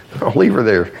her. I'll leave her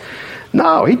there.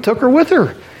 No, he took her with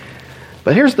her.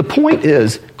 But here's the point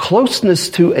is closeness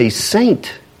to a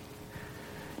saint,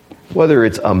 whether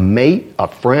it's a mate, a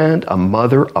friend, a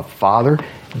mother, a father,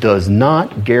 does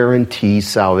not guarantee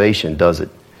salvation, does it?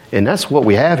 And that's what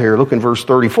we have here. Look in verse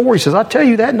 34. He says, I tell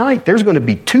you that night there's going to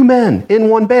be 2 men in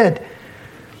one bed.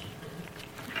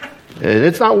 And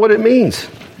it's not what it means.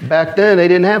 Back then, they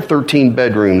didn't have 13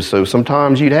 bedrooms, so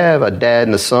sometimes you'd have a dad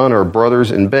and a son or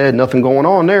brothers in bed, nothing going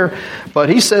on there. But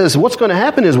he says what's going to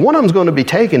happen is one of them's going to be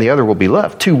taken, the other will be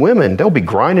left. 2 women, they'll be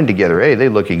grinding together. Hey, they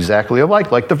look exactly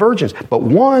alike, like the virgins. But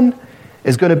one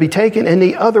is going to be taken and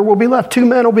the other will be left. 2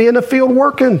 men will be in the field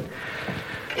working,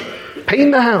 painting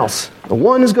the house. The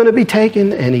one is going to be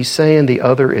taken, and he's saying the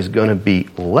other is going to be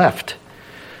left.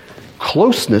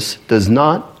 Closeness does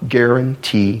not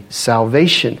guarantee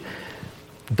salvation.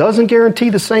 Doesn't guarantee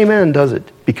the same end, does it?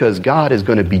 Because God is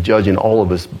going to be judging all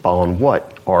of us on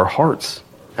what? Our hearts.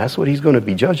 That's what he's going to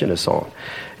be judging us on.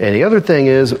 And the other thing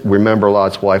is, remember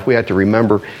Lot's wife. We have to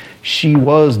remember she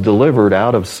was delivered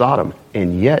out of Sodom,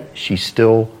 and yet she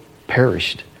still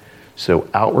perished. So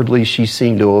outwardly she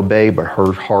seemed to obey, but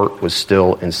her heart was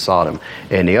still in Sodom.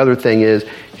 And the other thing is,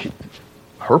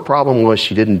 her problem was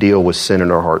she didn't deal with sin in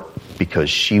her heart because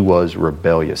she was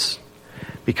rebellious.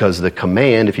 Because the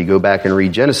command, if you go back and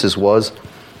read Genesis, was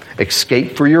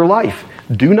escape for your life.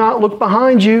 Do not look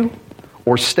behind you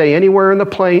or stay anywhere in the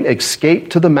plain. Escape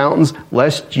to the mountains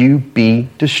lest you be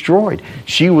destroyed.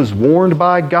 She was warned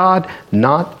by God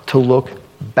not to look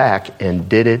back and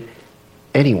did it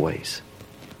anyways.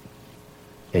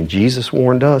 And Jesus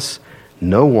warned us,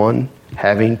 no one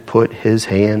having put his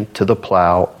hand to the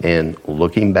plow and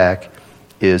looking back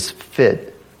is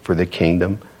fit for the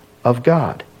kingdom of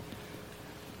God.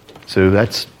 So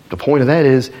that's the point of that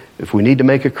is, if we need to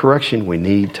make a correction, we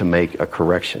need to make a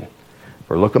correction.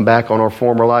 We're looking back on our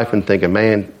former life and thinking,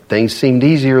 man, things seemed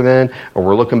easier then. Or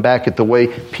we're looking back at the way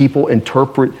people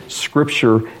interpret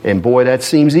Scripture, and boy, that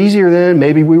seems easier then.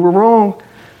 Maybe we were wrong.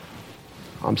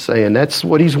 I'm saying that's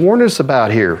what he's warned us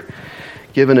about here,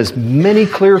 giving us many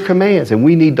clear commands, and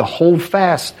we need to hold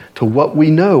fast to what we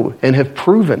know and have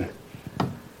proven.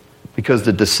 Because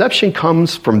the deception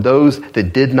comes from those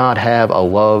that did not have a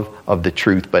love of the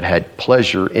truth, but had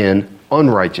pleasure in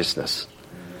unrighteousness.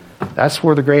 That's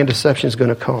where the grand deception is going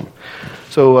to come.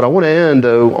 So what I want to end,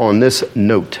 though, on this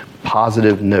note,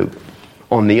 positive note.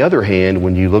 On the other hand,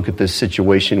 when you look at this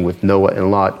situation with Noah and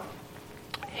Lot,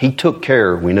 he took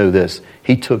care, we know this,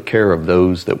 he took care of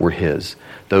those that were his,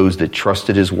 those that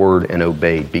trusted his word and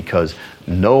obeyed, because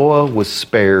Noah was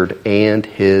spared and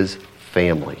his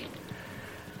family.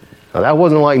 Now, that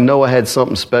wasn't like Noah had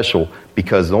something special,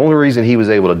 because the only reason he was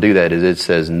able to do that is it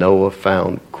says Noah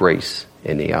found grace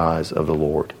in the eyes of the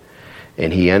Lord.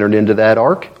 And he entered into that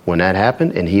ark when that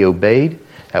happened, and he obeyed.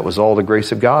 That was all the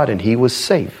grace of God, and he was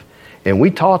safe. And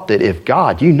we taught that if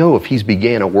God, if he's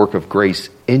began a work of grace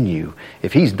in you,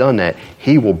 if he's done that,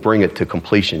 he will bring it to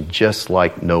completion just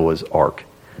like Noah's ark.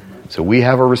 So we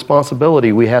have a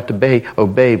responsibility. We have to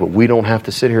obey, but we don't have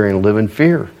to sit here and live in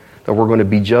fear that we're going to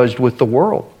be judged with the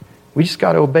world. We just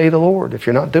got to obey the Lord. If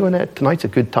you're not doing that, tonight's a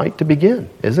good time to begin,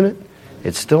 isn't it?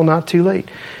 It's still not too late.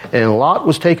 And Lot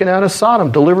was taken out of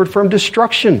Sodom, delivered from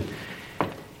destruction.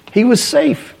 He was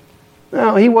safe.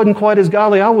 Now, he wasn't quite as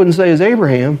godly, I wouldn't say, as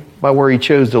Abraham, by where he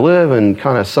chose to live and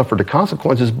kind of suffered the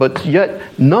consequences. But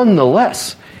yet,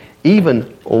 nonetheless,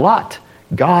 even Lot,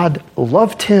 God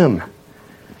loved him.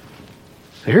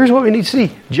 So here's what we need to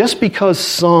see. Just because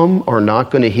some are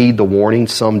not going to heed the warning,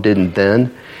 some didn't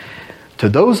then, to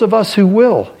those of us who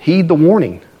will heed the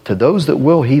warning, to those that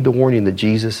will heed the warning that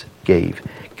Jesus gave,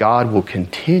 God will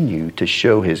continue to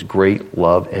show his great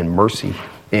love and mercy,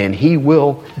 and he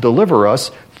will deliver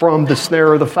us from the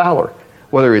snare of the fowler,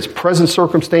 whether it's present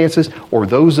circumstances or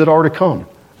those that are to come.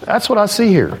 That's what I see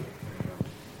here.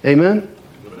 Amen?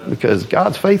 Because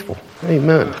God's faithful.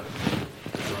 Amen.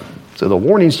 So the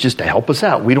warning's just to help us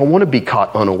out. We don't want to be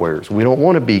caught unawares. We don't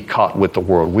want to be caught with the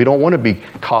world. We don't want to be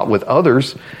caught with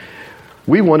others.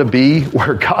 We want to be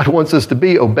where God wants us to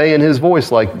be, obeying his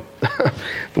voice, like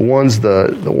the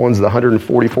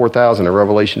 144,000 in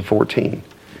Revelation 14.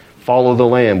 Follow the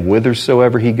Lamb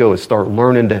whithersoever he goes. Start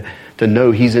learning to know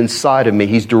he's inside of me.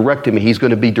 He's directing me. He's going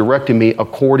to be directing me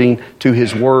according to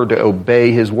his word, to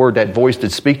obey his word. That voice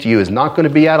that speaks to you is not going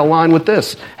to be out of line with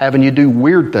this, having you do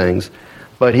weird things,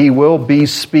 but he will be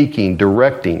speaking,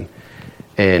 directing.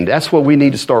 And that's what we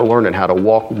need to start learning, how to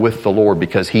walk with the Lord,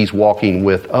 because he's walking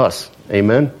with us.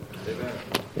 Amen? Amen.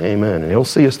 Amen. And he'll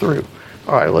see us through.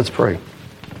 All right, let's pray.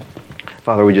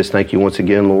 Father, we just thank you once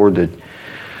again, Lord, that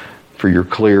for your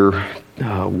clear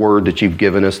word that you've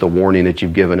given us, the warning that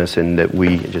you've given us, and that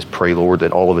we just pray, Lord,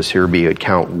 that all of us here be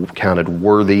counted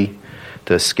worthy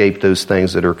to escape those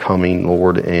things that are coming,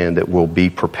 Lord, and that we'll be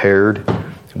prepared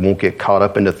won't get caught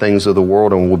up in the things of the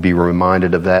world, and we'll be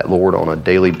reminded of that, Lord, on a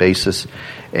daily basis.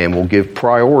 And we'll give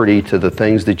priority to the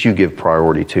things that you give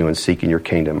priority to in seeking your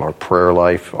kingdom, our prayer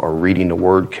life, our reading the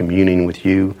word, communing with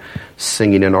you,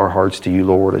 singing in our hearts to you,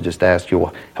 Lord. I just ask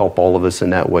you'll help all of us in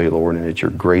that way, Lord, and that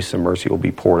your grace and mercy will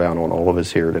be poured out on all of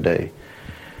us here today.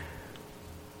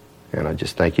 And I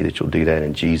just thank you that you'll do that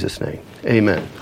in Jesus' name. Amen.